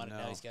not what you wanted.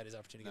 Now No. he's got his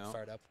opportunity to No. get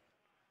fired up.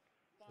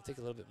 It'll take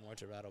a little bit more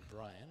to rattle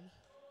Brian.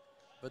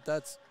 But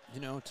that's,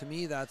 to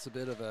me, that's a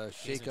bit of a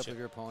shake up Gamesmanship. of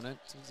your opponent.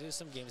 So there's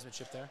some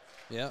gamesmanship there.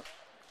 Yeah.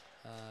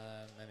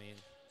 I mean,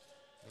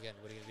 again,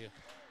 what are you going to do?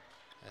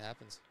 It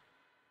happens.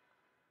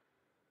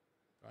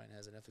 Brian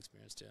has enough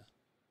experience to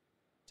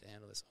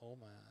handle this. Oh,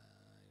 my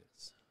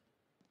goodness.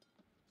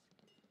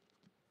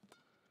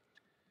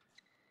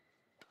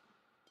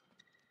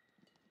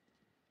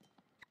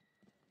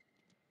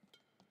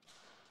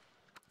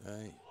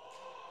 Right.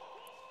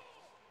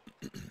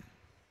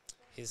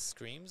 His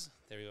screams,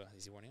 there we go,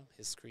 is he warning him?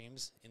 His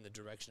screams in the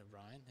direction of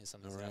Brian is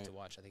something he's going to have to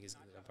watch. I think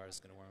the umpire's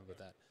going to warn him about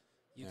that.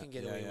 You can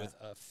get away with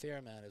a fair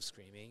amount of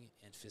screaming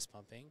and fist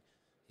pumping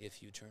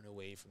if you turn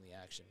away from the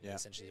action,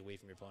 essentially away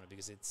from your opponent,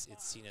 because it's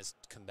seen as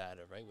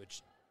combative, right?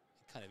 Which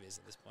it kind of is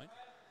at this point.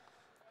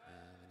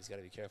 And he's got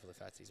to be careful of the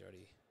fact that he's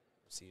already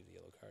received the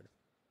yellow card.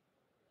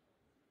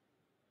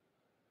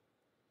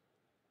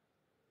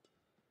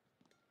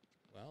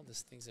 Well,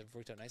 things have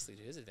worked out nicely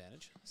to his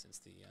advantage since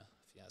the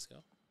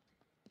fiasco.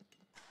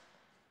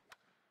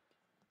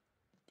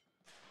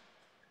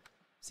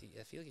 See,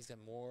 I feel like he's got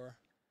more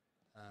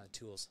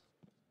tools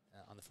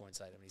on the forehand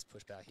side. I mean, he's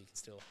pushed back. He can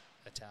still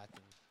attack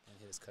and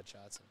hit his cut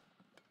shots. And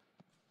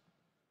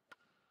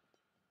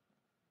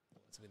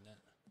it's a good net.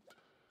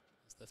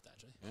 Nice lift,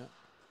 actually. Yeah.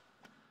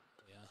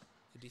 Yeah.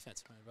 Good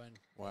defense, Brian.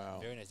 Wow.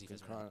 Very nice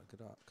defense. Good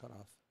cut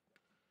off.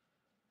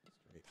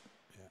 Straight.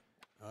 Yeah.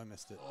 Oh, I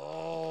missed it.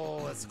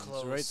 Oh, that's close.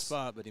 It's the right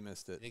spot, but he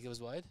missed it. You think it was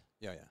wide?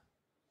 Yeah.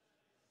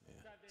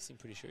 You seem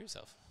pretty sure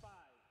yourself.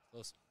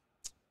 Close.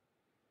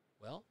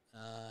 Well,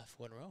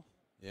 4 in a row.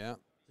 Yeah.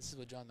 This is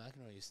what John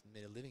McEnroe used to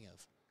made a living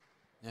of.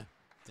 Yeah.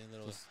 Doing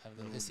having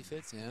little hissy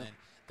fits. Yeah. And then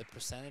the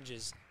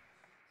percentages,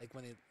 like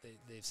when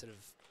they've sort of,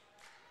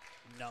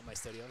 not my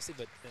study obviously,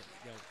 but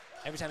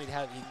every time he'd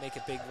make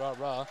a big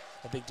a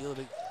big deal,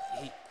 it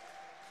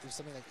was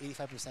something like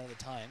 85% of the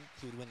time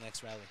he would win the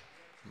next rally.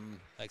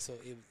 Like, so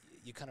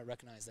you kind of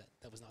recognize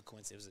that was not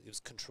coincidence. It was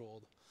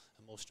controlled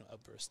emotional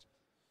outburst.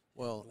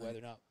 Well, whether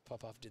or not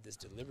Popov did this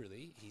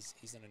deliberately, he's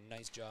done a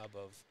nice job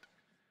of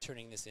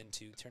turning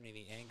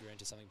the anger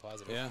into something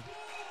positive. Yeah.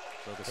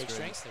 Break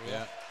strengths. There we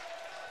go.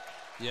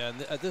 Yeah,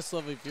 and at this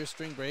level, if your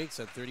string breaks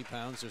at 30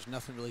 pounds, there's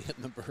nothing really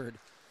hitting the bird.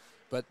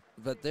 But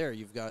there,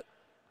 you've got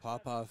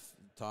Popov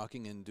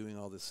talking and doing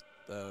all this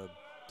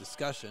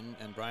discussion,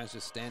 and Brian's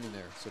just standing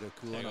there, sort of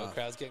cooling off.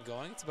 Crowd's getting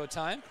going. It's about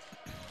time.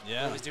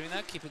 Yeah. He was doing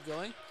that. Keep it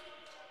going.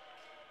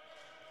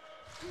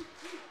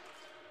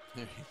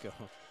 There you go.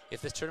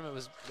 If this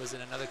tournament was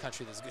in another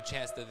country, there's a good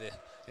chance that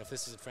if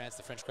this is in France,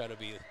 the French crowd would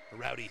be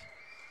rowdy.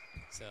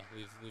 So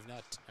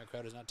our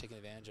crowd has not taken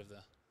advantage of the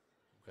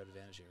crowd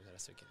advantage here. We've got to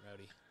start getting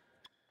rowdy,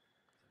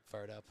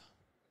 fired up.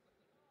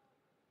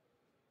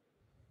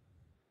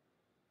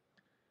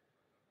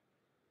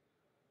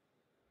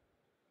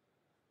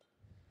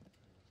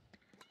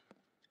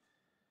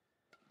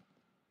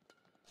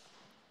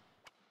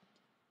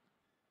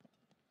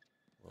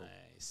 Whoa.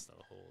 Nice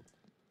little hold.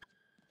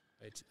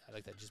 Right, I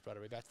like that. Just brought it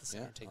right back to the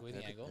center. Take away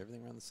the angle.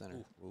 Everything around the center.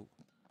 Ooh.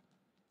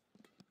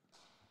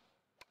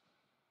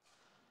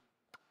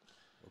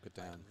 Poke it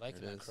down. I like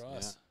that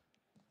cross.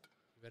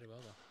 Yeah. Very well,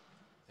 though.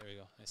 There we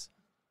go. Nice.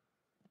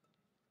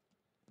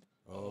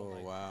 Oh,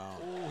 wow.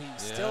 Oh, he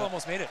still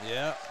almost made it.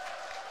 Yeah.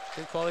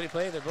 Good quality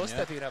play. They're both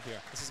stepping it up here.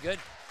 This is good.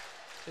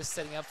 Just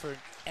setting up for an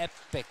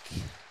epic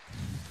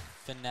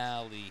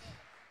finale.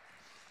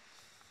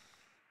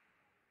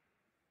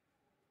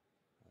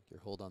 Like your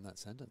hold on that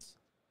sentence.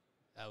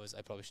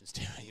 I probably shouldn't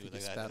stare at you like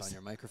that. Spat on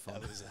your microphone.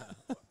 That was,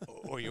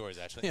 or yours,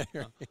 actually. Yeah,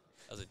 you're right.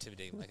 That was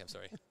intimidating, Mike. I'm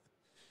sorry. I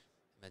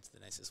meant it the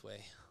nicest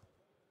way.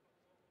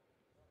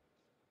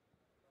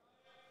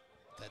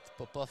 That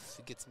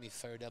Popov gets me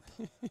fired up.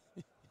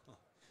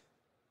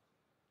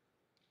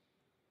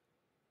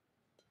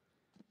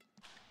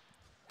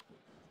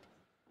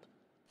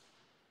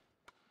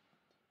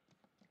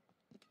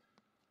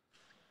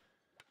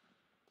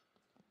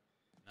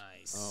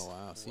 Nice. Oh,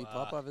 wow. See,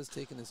 Popov is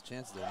taking his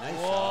chances there. Nice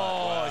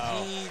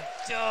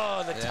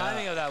shot. Wow. The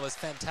timing of that was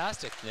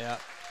fantastic. Yeah,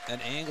 an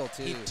angle,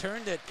 too. He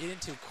turned it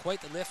into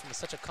quite the lift from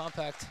such a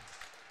compact.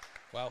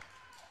 Wow.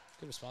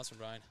 Good response from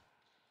Brian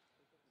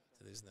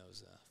to losing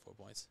those 4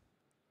 points.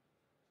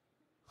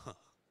 Huh.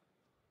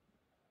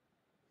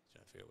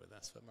 Trying to figure out where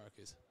that spot mark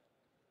is.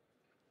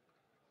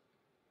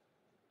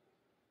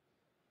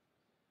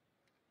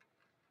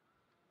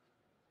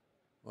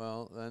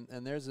 Well,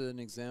 and there's an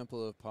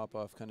example of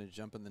Popov kind of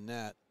jumping the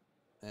net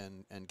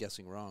and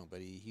guessing wrong, but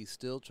he's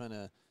still trying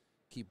to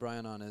keep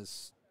Brian on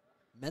his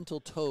mental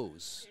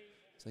toes.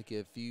 It's like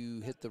if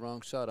you hit the wrong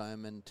shot,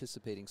 I'm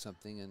anticipating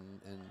something, and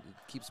it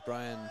keeps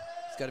Brian,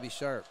 he's got to be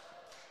sharp.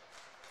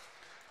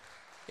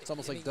 It's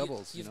almost like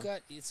doubles. You've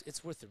got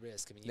it's worth the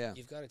risk. I mean,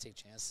 you've got to take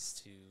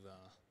chances to,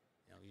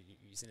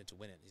 he's in it to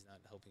win it. He's not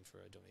hoping for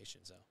a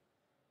donation, so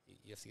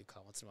you have to get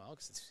caught once in a while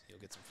because you'll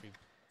get some free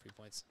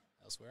points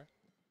elsewhere.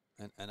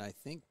 And I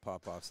think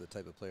Popov's the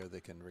type of player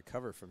that can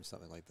recover from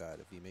something like that.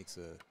 If he makes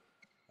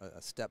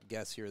a step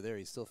guess here or there,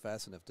 he's still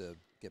fast enough to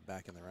get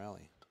back in the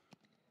rally.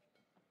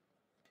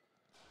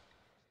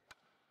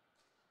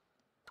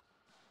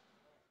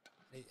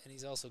 And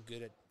he's also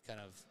good at kind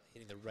of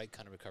hitting the right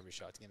kind of recovery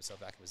shot to get himself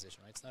back in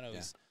position, right? It's not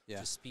always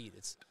just speed.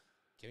 It's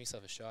giving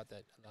yourself a shot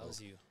that allows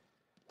you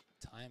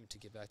time to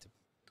get back to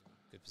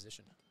good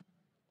position.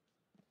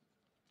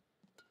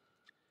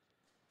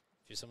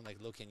 If you're someone like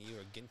Lo Ken Yu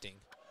or Ginting,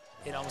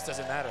 it almost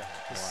doesn't matter.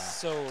 It's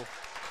so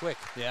quick.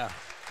 Yeah.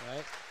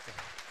 Right?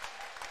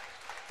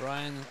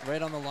 Brian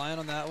right on the line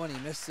on that one. He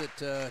missed it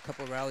a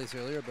couple of rallies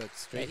earlier, but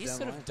straight he's down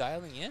sort the line. of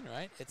dialing in,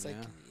 right? It's like,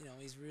 Yeah. you know,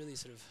 he's really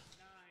sort of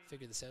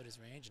figured this out, his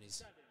range, and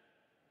he's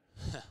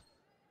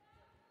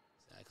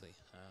exactly.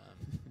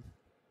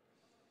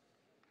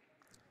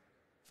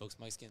 Folks,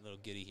 Mike's getting a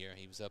little giddy here.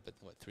 He was up at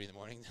what, 3 in the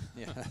morning?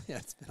 Yeah, yeah,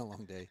 it's been a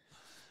long day.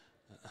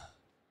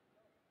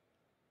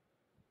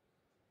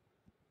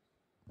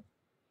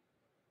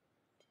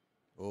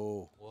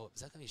 Oh, Whoa,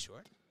 is that gonna be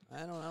short?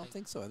 I don't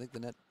think so. I think the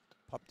net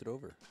popped it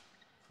over.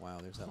 Wow,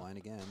 there's that line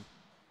again.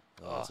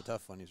 Oh, that's a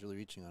tough one. He's really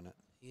reaching on it.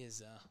 He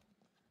is.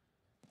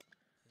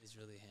 He's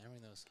really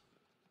hammering those.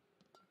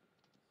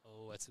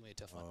 Oh, that's gonna be a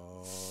tough one.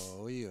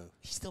 Oh, yeah.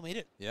 He still made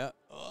it. Yeah.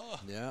 Oh,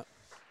 Yeah.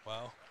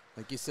 wow.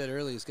 Like you said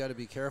earlier, he's got to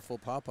be careful,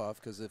 Popov,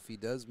 because if he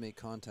does make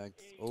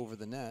contact over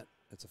the net,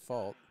 it's a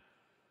fault.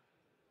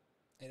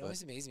 It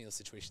always amazes me, those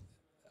situations.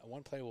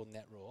 One player will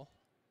net roll,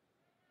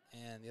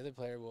 and the other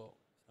player will,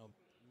 you know,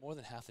 more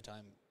than half the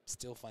time,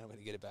 still find a way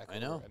to get it back over.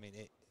 know. I mean,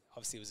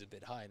 obviously it was a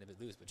bit high and a bit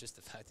loose, but just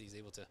the fact that he's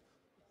able to,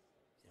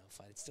 you know,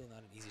 find it's still not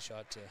an easy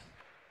shot to.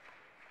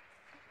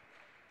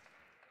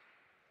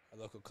 Our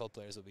local cult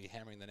players will be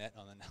hammering the net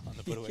on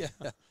the put away.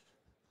 Yeah.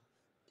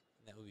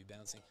 Net will be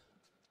bouncing.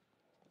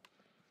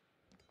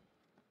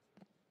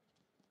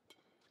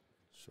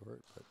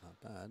 Short, but not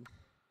bad.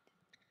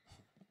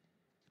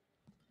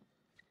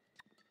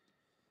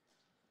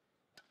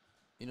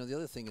 You know, the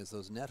other thing is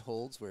those net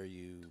holds where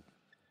you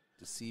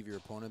deceive your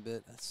opponent a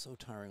bit. That's so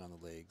tiring on the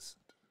legs.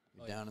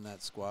 You're down in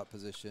that squat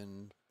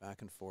position,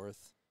 back and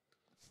forth.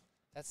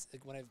 That's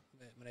like when I've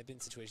been in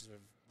situations where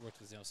I've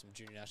worked with, you know, some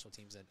junior national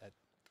teams at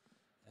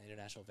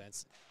international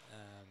events.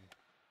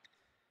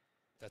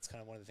 That's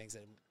kind of one of the things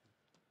that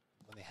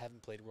when they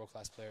haven't played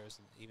world-class players,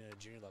 and even at a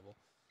junior level,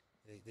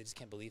 they just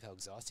can't believe how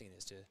exhausting it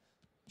is to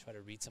try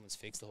to read someone's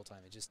fakes the whole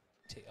time. It just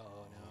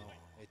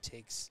it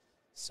takes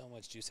so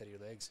much juice out of your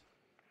legs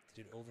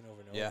to do it over and over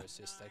and over. Yeah. It's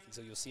just like,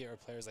 so you'll see our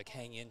players like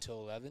hang in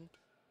till 11,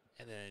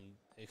 and then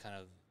it kind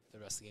of the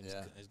rest of the game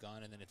is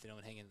gone. And then if they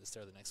don't hang in at the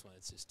start of the next one,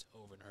 it's just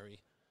over in a hurry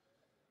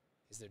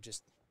because they're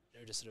just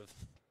sort of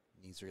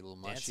Knees are a little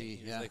dancing.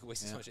 mushy. You're like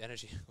wasting so much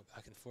energy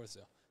back and forth.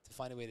 So to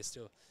find a way to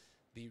still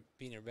be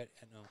in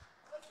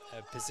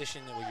a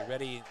position where you're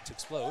ready to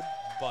explode,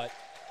 but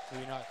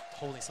you're not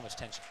holding so much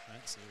tension,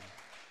 right? So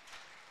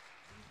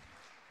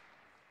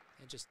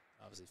and just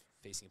obviously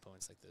facing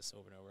opponents like this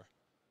over and over.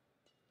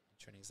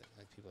 Trainings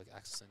like people like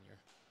Axelson, you're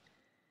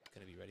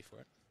going to be ready for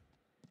it.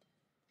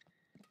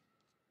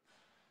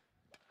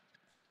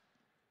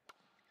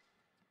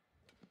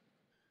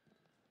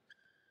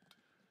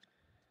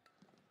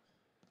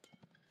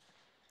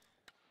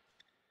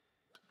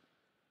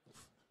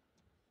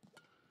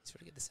 You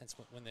sort of get the sense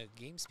when the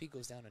game speed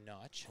goes down a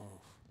notch.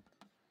 Oh.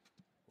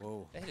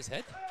 Whoa. That hit his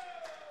head?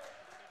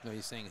 No,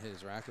 he's saying hit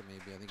his racket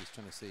maybe. I think he's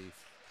trying to save.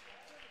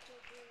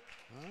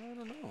 I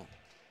don't know.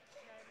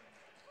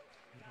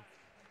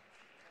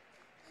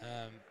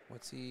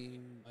 What's he?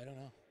 I don't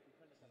know.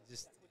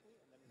 Just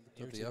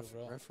What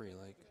the referee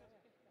like?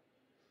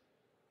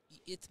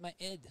 It's my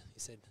head, he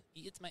said.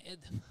 It's my head.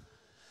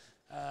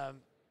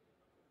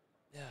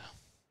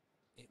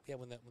 Yeah.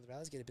 When the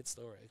rallies get a bit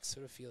slower, I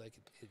sort of feel like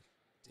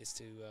it's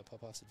to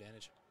Popov's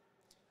advantage.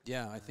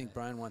 Yeah, I think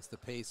Brian wants the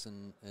pace,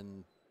 and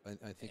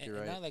I think you're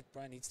right. Not like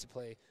Brian needs to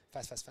play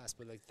fast,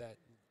 but like that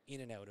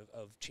in and out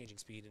of changing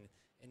speed,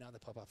 and not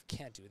that Popov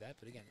can't do that.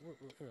 But again,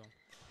 we're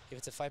if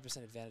it's a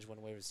 5% advantage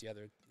one way versus the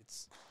other,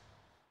 it's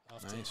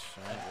often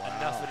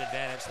enough of an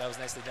advantage. That was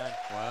nicely done.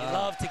 Wow. You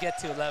love to get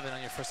to 11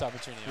 on your first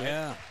opportunity, right?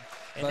 Yeah.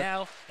 And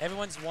now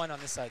everyone's won on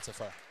this side so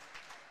far,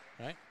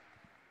 right?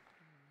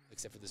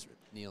 Except for this.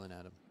 Neil and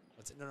Adam.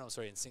 What's it? No,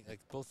 sorry. In like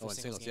both in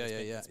singles singles.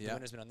 games, the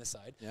winner's been on this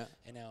side. Yeah.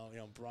 And now, you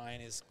know,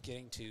 Brian is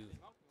getting to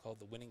called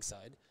the winning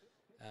side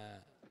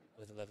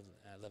with 11-9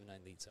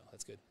 lead. So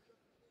that's good.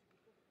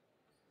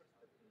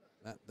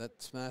 That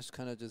smash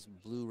kind of just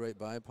blew right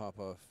by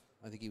Popov.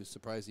 I think he was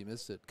surprised he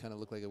missed it. Kind of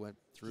looked like it went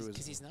through his.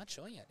 Because he's not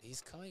showing it.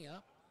 He's coming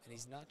up, and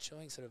he's not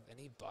showing sort of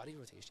any body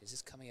rotation. He's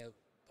just coming out,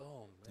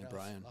 boom,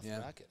 right off the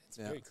racket. It's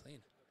very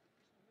clean.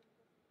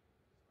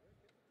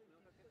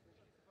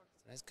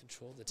 It's a nice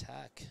controlled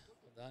attack.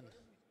 Well done.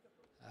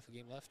 Half a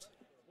game left.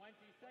 20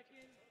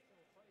 seconds.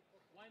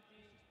 20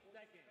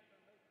 seconds.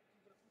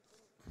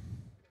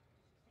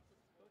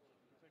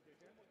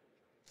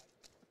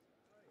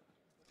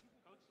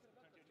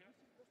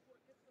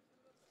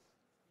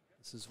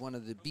 This is one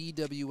of the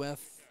BWF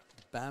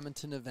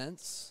Badminton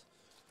events,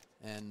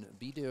 and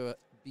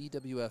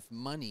BWF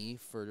money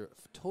for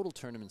total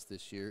tournaments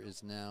this year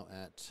is now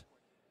at,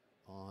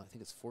 I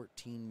think it's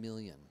 14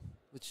 million,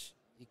 which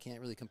you can't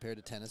really compare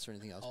to tennis or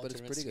anything else, All but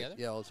it's pretty together?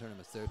 good. Yeah, all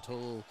tournaments. Their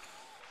total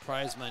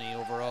prize money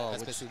overall.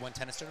 That's basically one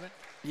tennis tournament?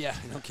 Yeah,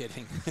 no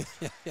kidding.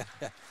 yeah.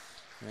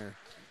 They're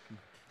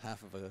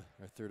half of or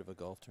a third of a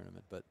golf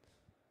tournament, but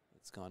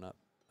it's gone up.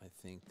 I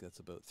think that's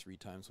about 3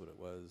 times what it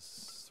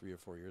was 3 or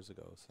 4 years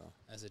ago. So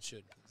As it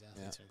should.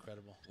 Exactly. Yeah. It's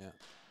incredible. yeah,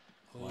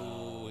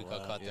 Oh, he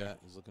got caught yeah, there.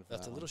 he's looking for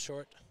That's that a little one.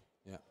 short.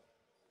 Yeah.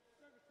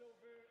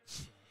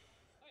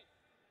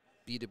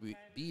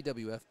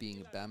 BWF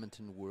being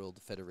Badminton World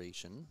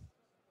Federation.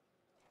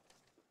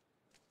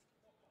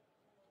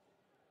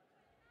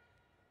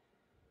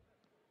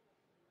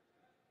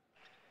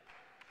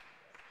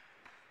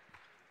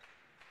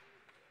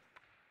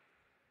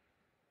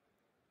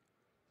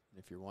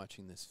 If you're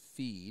watching this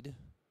feed,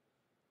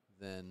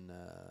 then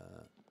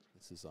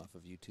this is off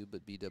of YouTube,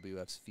 but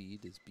BWF's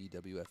feed is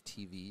BWF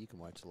TV. You can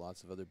watch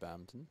lots of other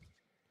badminton.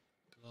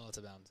 Lots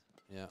of badminton.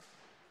 Yeah.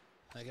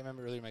 Like I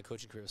remember earlier in my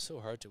coaching career, it was so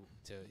hard to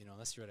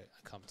unless you're at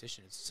a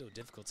competition, it's so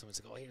difficult.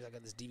 Someone's like, oh, here, I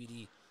got this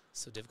DVD.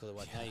 It's so difficult to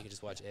watch. Now you can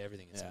just watch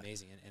everything. It's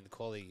amazing. And the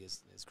quality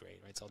is great,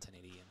 right? It's all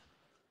 1080 and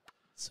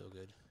it's so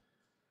good.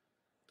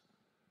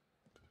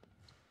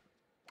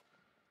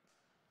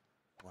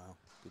 Wow,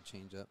 good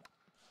change up.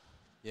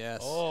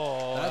 Yes.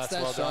 Oh, that's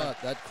that well shot. done.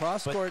 That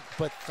cross court,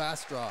 but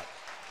fast drop.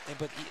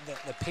 But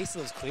the pace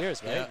of those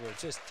clears, right? Yeah. Were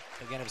just,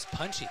 again, it was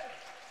punchy.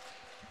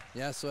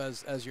 Yeah, so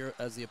as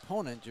the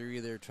opponent, you're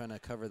either trying to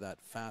cover that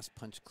fast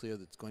punch clear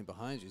that's going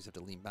behind you. You just have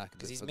to lean back a bit.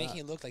 Because he's making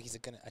it look like he's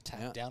going to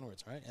attack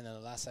downwards, right? And then the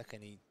last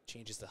second he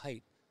changes the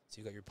height, so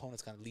you got your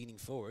opponent's kind of leaning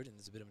forward, and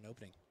there's a bit of an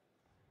opening.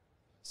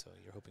 So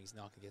you're hoping he's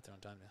not going to get there on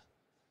time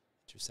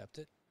to intercept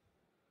it.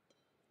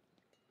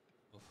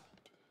 Oof.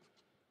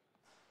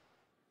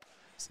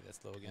 See,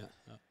 that's low again.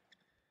 Oh,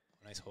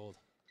 nice hold.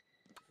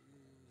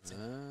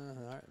 All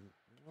right.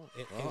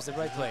 It was the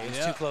right play. It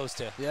was too close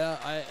to. Yeah,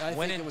 I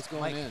think it was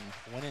going in.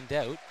 When in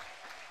doubt,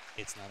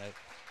 it's not out.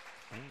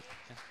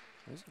 Yeah.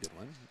 There's a good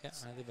one. Yeah,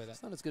 I live by that.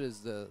 It's not as good as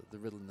the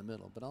riddle in the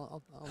middle, but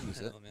I'll use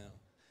it. You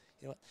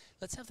know what?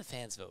 Let's have the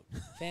fans vote.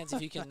 Fans,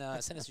 if you can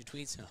send us your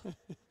tweets. What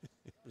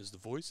is the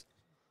voice?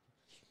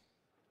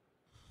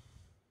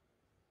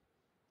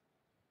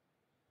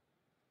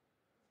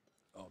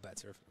 Oh, bad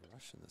serve.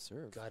 Rush in the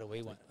serve. Got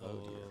away one.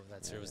 Oh,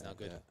 that serve was not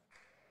good.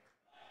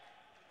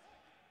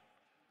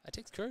 That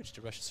takes courage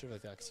to rush a serve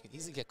like that because you can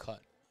easily get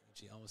caught,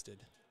 which he almost did.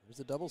 There's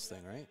a doubles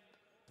thing, right?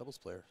 Doubles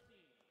player.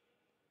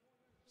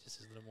 Just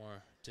a little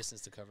more distance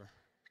to cover.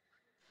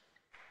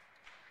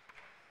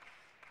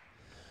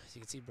 As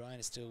you can see, Brian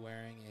is still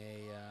wearing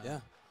a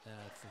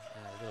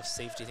little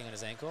safety thing on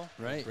his ankle.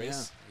 Right,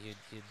 brace. You'd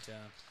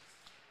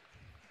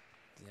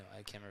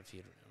I can't remember if he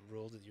had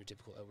rolled it your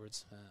typical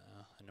outwards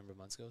a number of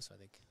months ago. So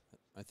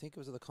I think it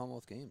was at the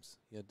Commonwealth Games.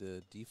 He had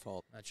to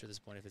default. Not sure at this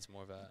point if it's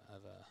more of a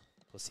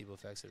placebo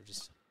effects or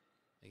just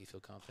make you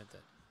feel confident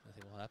that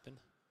nothing will happen.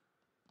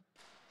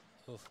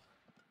 Oof.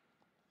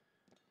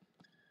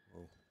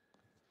 Whoa.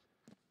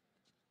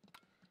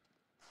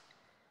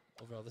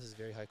 Overall, this is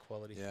very high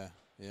quality. Yeah.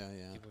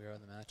 People we are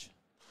in the match.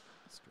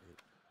 That's great.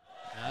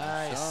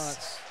 Nice.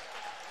 Shots.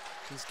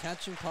 He's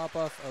catching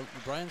Popov.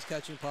 Brian's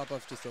catching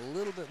Popov just a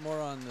little bit more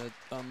on the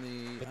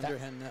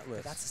underhand net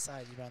lift. But that's the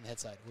side, you're on the head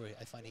side, where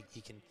I find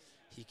he can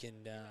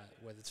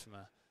whether it's from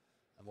a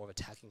more of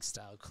attacking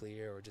style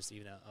clear or just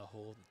even a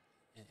hold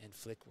and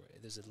flick, where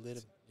there's a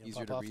little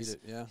easier to read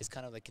it. Yeah, it's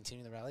kind of like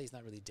continuing the rally. He's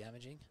not really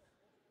damaging.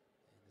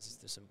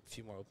 There's some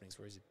few more openings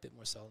where he's a bit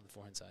more solid on the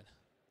forehand side.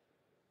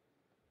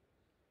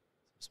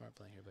 Some smart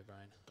playing here by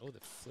Brian. Oh, the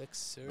flick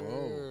serve.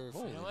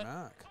 Whoa. You know what?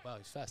 Mac. Wow,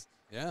 he's fast.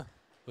 Yeah.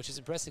 Which is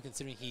impressive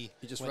considering he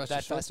just went rushed that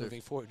his short fast serve.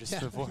 moving forward just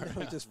before.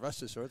 He just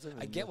rushed his short serve.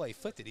 I get why he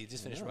flicked it. He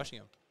just finished rushing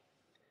him.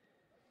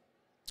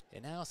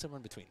 And now somewhere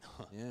in between.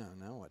 Yeah,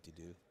 now what do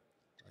you do?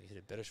 Well, you hit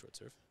a better short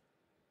serve.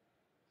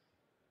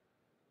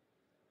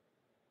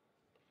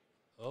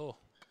 Oh,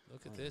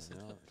 look at this. No.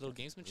 A little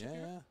gamesmanship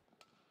here. Yeah.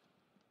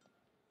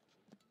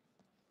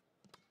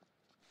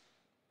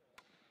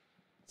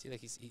 See,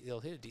 like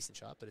he'll hit a decent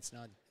shot, but it's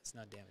not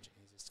damaging.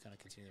 He's just kind of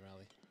continuing the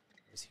rally.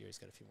 Whereas here, he's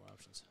got a few more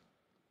options.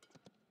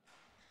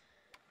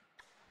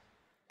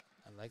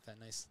 I like that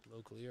nice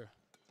low clear.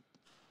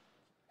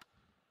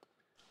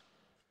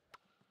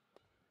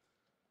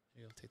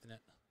 Here you go, take the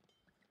net.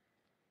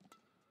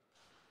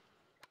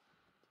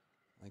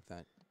 Like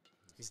that.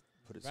 He's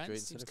put it Ryan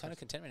straight. seems kind of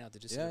content right now to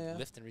just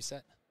lift and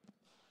reset.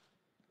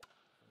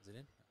 Was it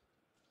in?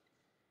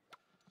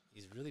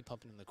 He's really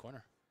pumping in the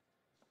corner.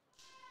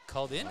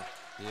 Called in?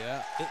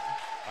 Yeah.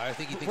 I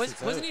think he thinks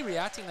it's wasn't he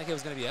reacting like it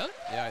was going to be out?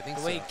 Yeah, I think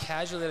the so. way he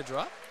casually let it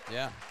drop?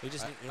 Yeah. We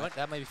just, you know what?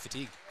 That might be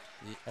fatigue.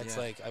 That's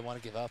like, I want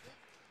to give up.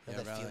 Yeah,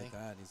 that rather feeling. like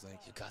that. He's like,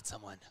 you got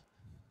someone.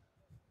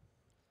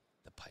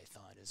 The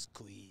python is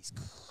squeezed.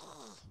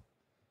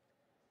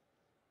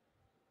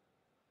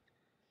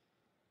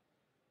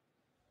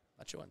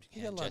 Not sure why I'm he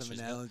had a lot of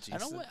analogies. I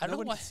don't know why.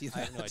 I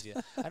have no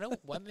idea. I don't know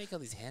why I'm making all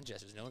these hand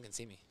gestures. No one can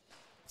see me.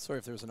 Sorry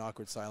if there was an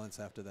awkward silence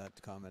after that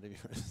comment of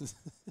yours.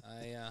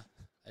 I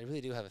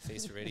really do have a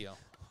face for radio.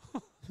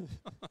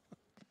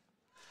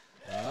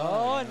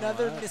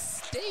 Another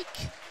mistake.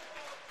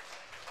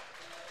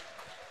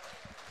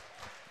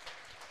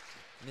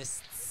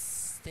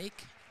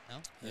 Mistake? No?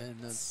 Yeah,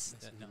 no, it's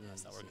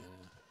not working.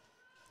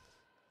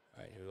 All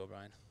right, here we go,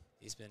 Brian.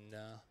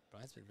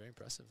 Brian's been very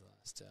impressive the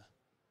last 10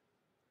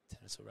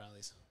 or so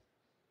rallies.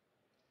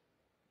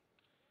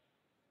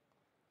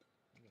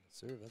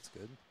 Serve, that's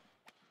good.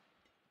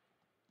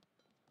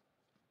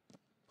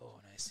 Oh,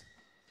 nice.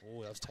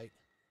 Oh, that was tight.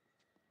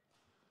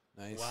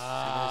 Nice. Wow.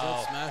 See,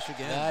 there's that smash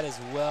again. That is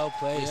well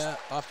placed. Yeah,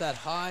 off that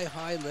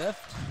high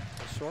lift.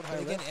 A short high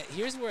But again, lift.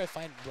 here's where I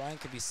find Brian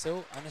can be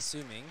so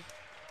unassuming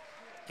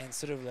and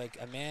sort of like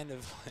a man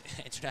of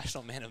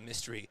international man of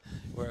mystery,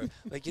 where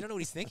like you don't know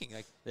what he's thinking.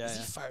 Like, is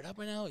he fired up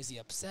right now? Is he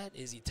upset?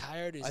 Is he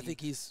tired? I think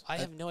he's. I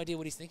have no idea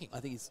what he's thinking. I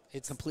think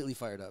it's completely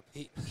fired up.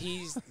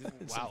 He's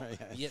wow.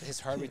 Yet his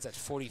heart rate's at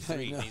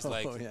 43, and he's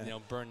like,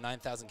 burn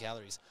 9,000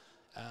 calories.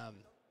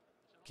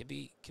 Can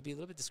be a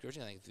little bit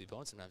discouraging, I think, for the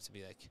opponent sometimes to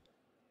be like,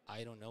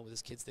 I don't know what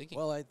this kid's thinking.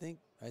 Well, I think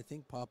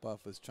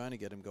Popov was trying to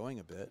get him going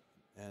a bit,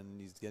 and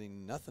he's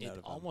getting nothing out of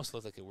him. It almost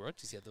looked like it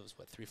worked. He had those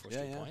 4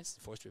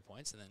 straight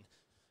points, and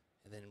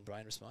then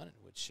Brian responded,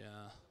 which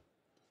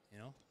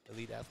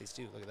elite athletes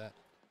do. Look at that.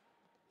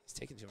 He's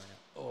taking to him right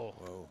now. Oh.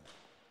 Whoa.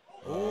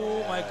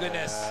 Oh my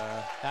goodness.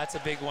 That's a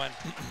big one.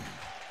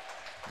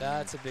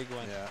 That's a big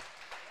one. Yeah.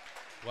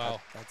 Wow.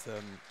 That's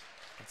a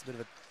bit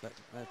of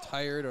a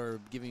tired or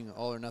giving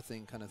all or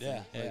nothing kind of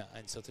thing. Yeah, yeah.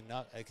 And so to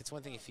not like, it's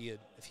one thing if he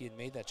had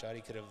made that shot,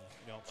 he could have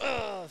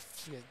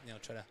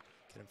try to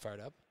get him fired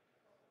up.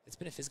 It's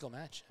been a physical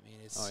match. I mean,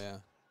 it's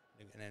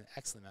an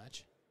excellent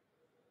match.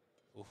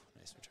 Oh,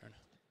 nice return.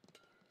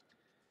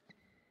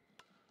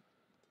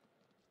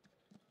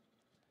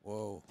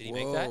 Whoa. Did he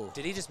make that?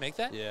 Did he just make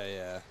that? Yeah,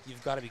 yeah.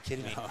 You've got to be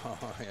kidding me.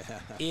 Oh, yeah.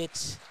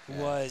 It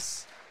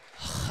was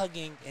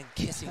hugging and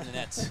kissing the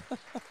net,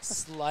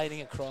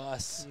 sliding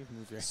across,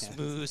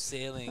 smooth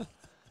sailing.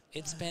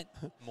 It spent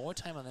more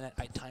time on the net.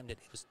 I timed it.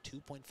 It was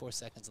 2.4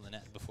 seconds on the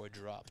net before it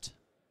dropped.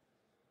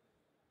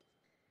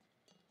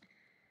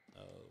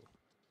 Oh.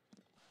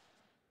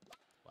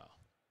 Wow.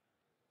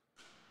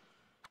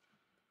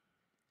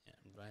 Yeah,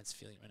 Brian's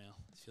feeling it right now.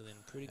 He's feeling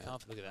pretty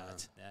confident. Look at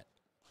that net.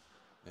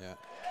 Yeah.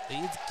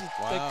 He's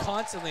like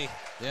constantly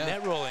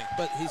net rolling.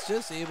 But he's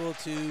just able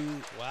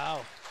to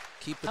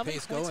keep the How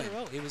pace many going. points in a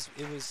row?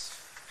 It was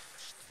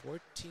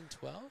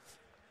 14-12? I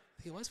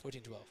think it was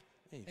 14-12.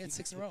 Hey, He had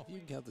 6 in a row. If you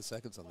can count the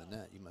seconds on the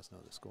net, you must know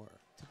the score.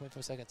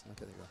 2.4 seconds.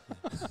 Okay,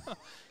 there you go.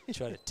 You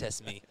try to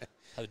test me.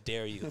 How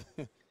dare you?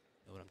 Know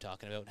what I'm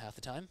talking about half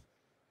the time?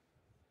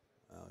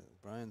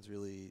 Brian's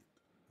really,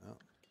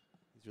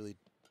 he's really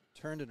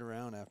turned it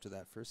around after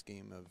that first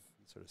game of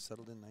sort of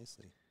settled in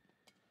nicely.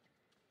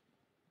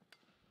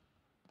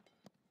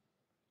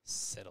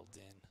 Settled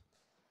in.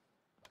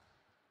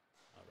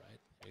 All right,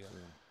 here we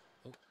go.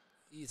 Oh,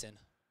 he's in.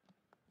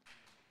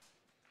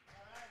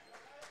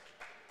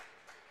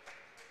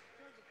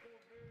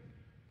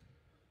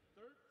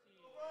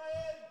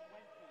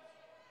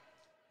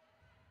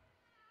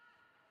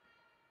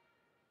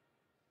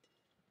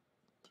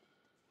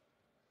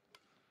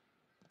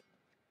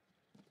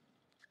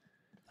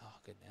 Oh,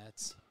 good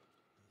nets.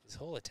 His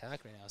whole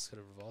attack right now is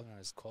sort of revolving around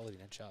his quality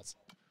net shots.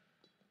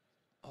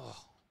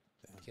 Oh,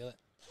 kill it.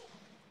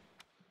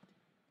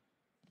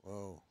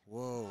 Whoa,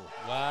 whoa.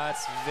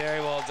 That's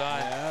very well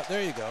done. Yeah,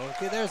 there you go.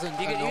 Okay, there's a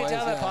You can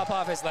tell that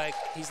Popov is like,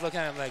 he's looking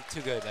at him like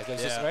too good. Like it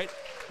was just right.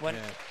 When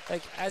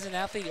like as an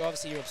athlete,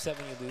 obviously you're upset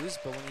when you lose,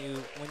 but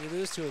when you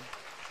lose to a,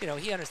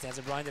 he understands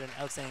that Brian did an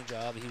outstanding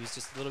job. He was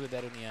just a little bit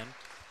better in the end.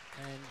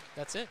 And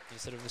that's it. You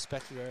sort of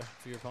respect for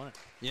your opponent.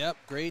 Yep,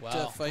 great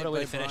fight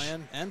by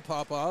Brian and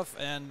Popov,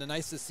 and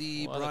nice to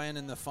see Brian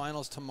in the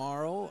finals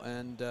tomorrow.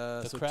 And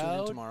so tune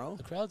in tomorrow.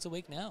 The crowd's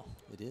awake now.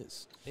 It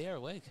is. They are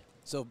awake.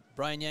 So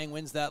Brian Yang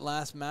wins that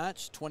last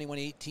match,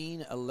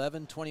 21-18,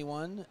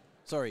 11-21.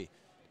 Sorry,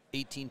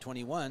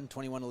 18-21,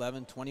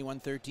 21-11,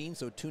 21-13.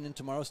 So tune in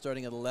tomorrow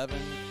starting at 11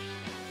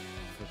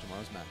 for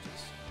tomorrow's matches.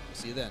 We'll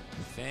see you then.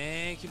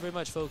 Thank you very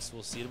much, folks.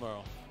 We'll see you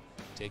tomorrow.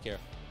 Take care.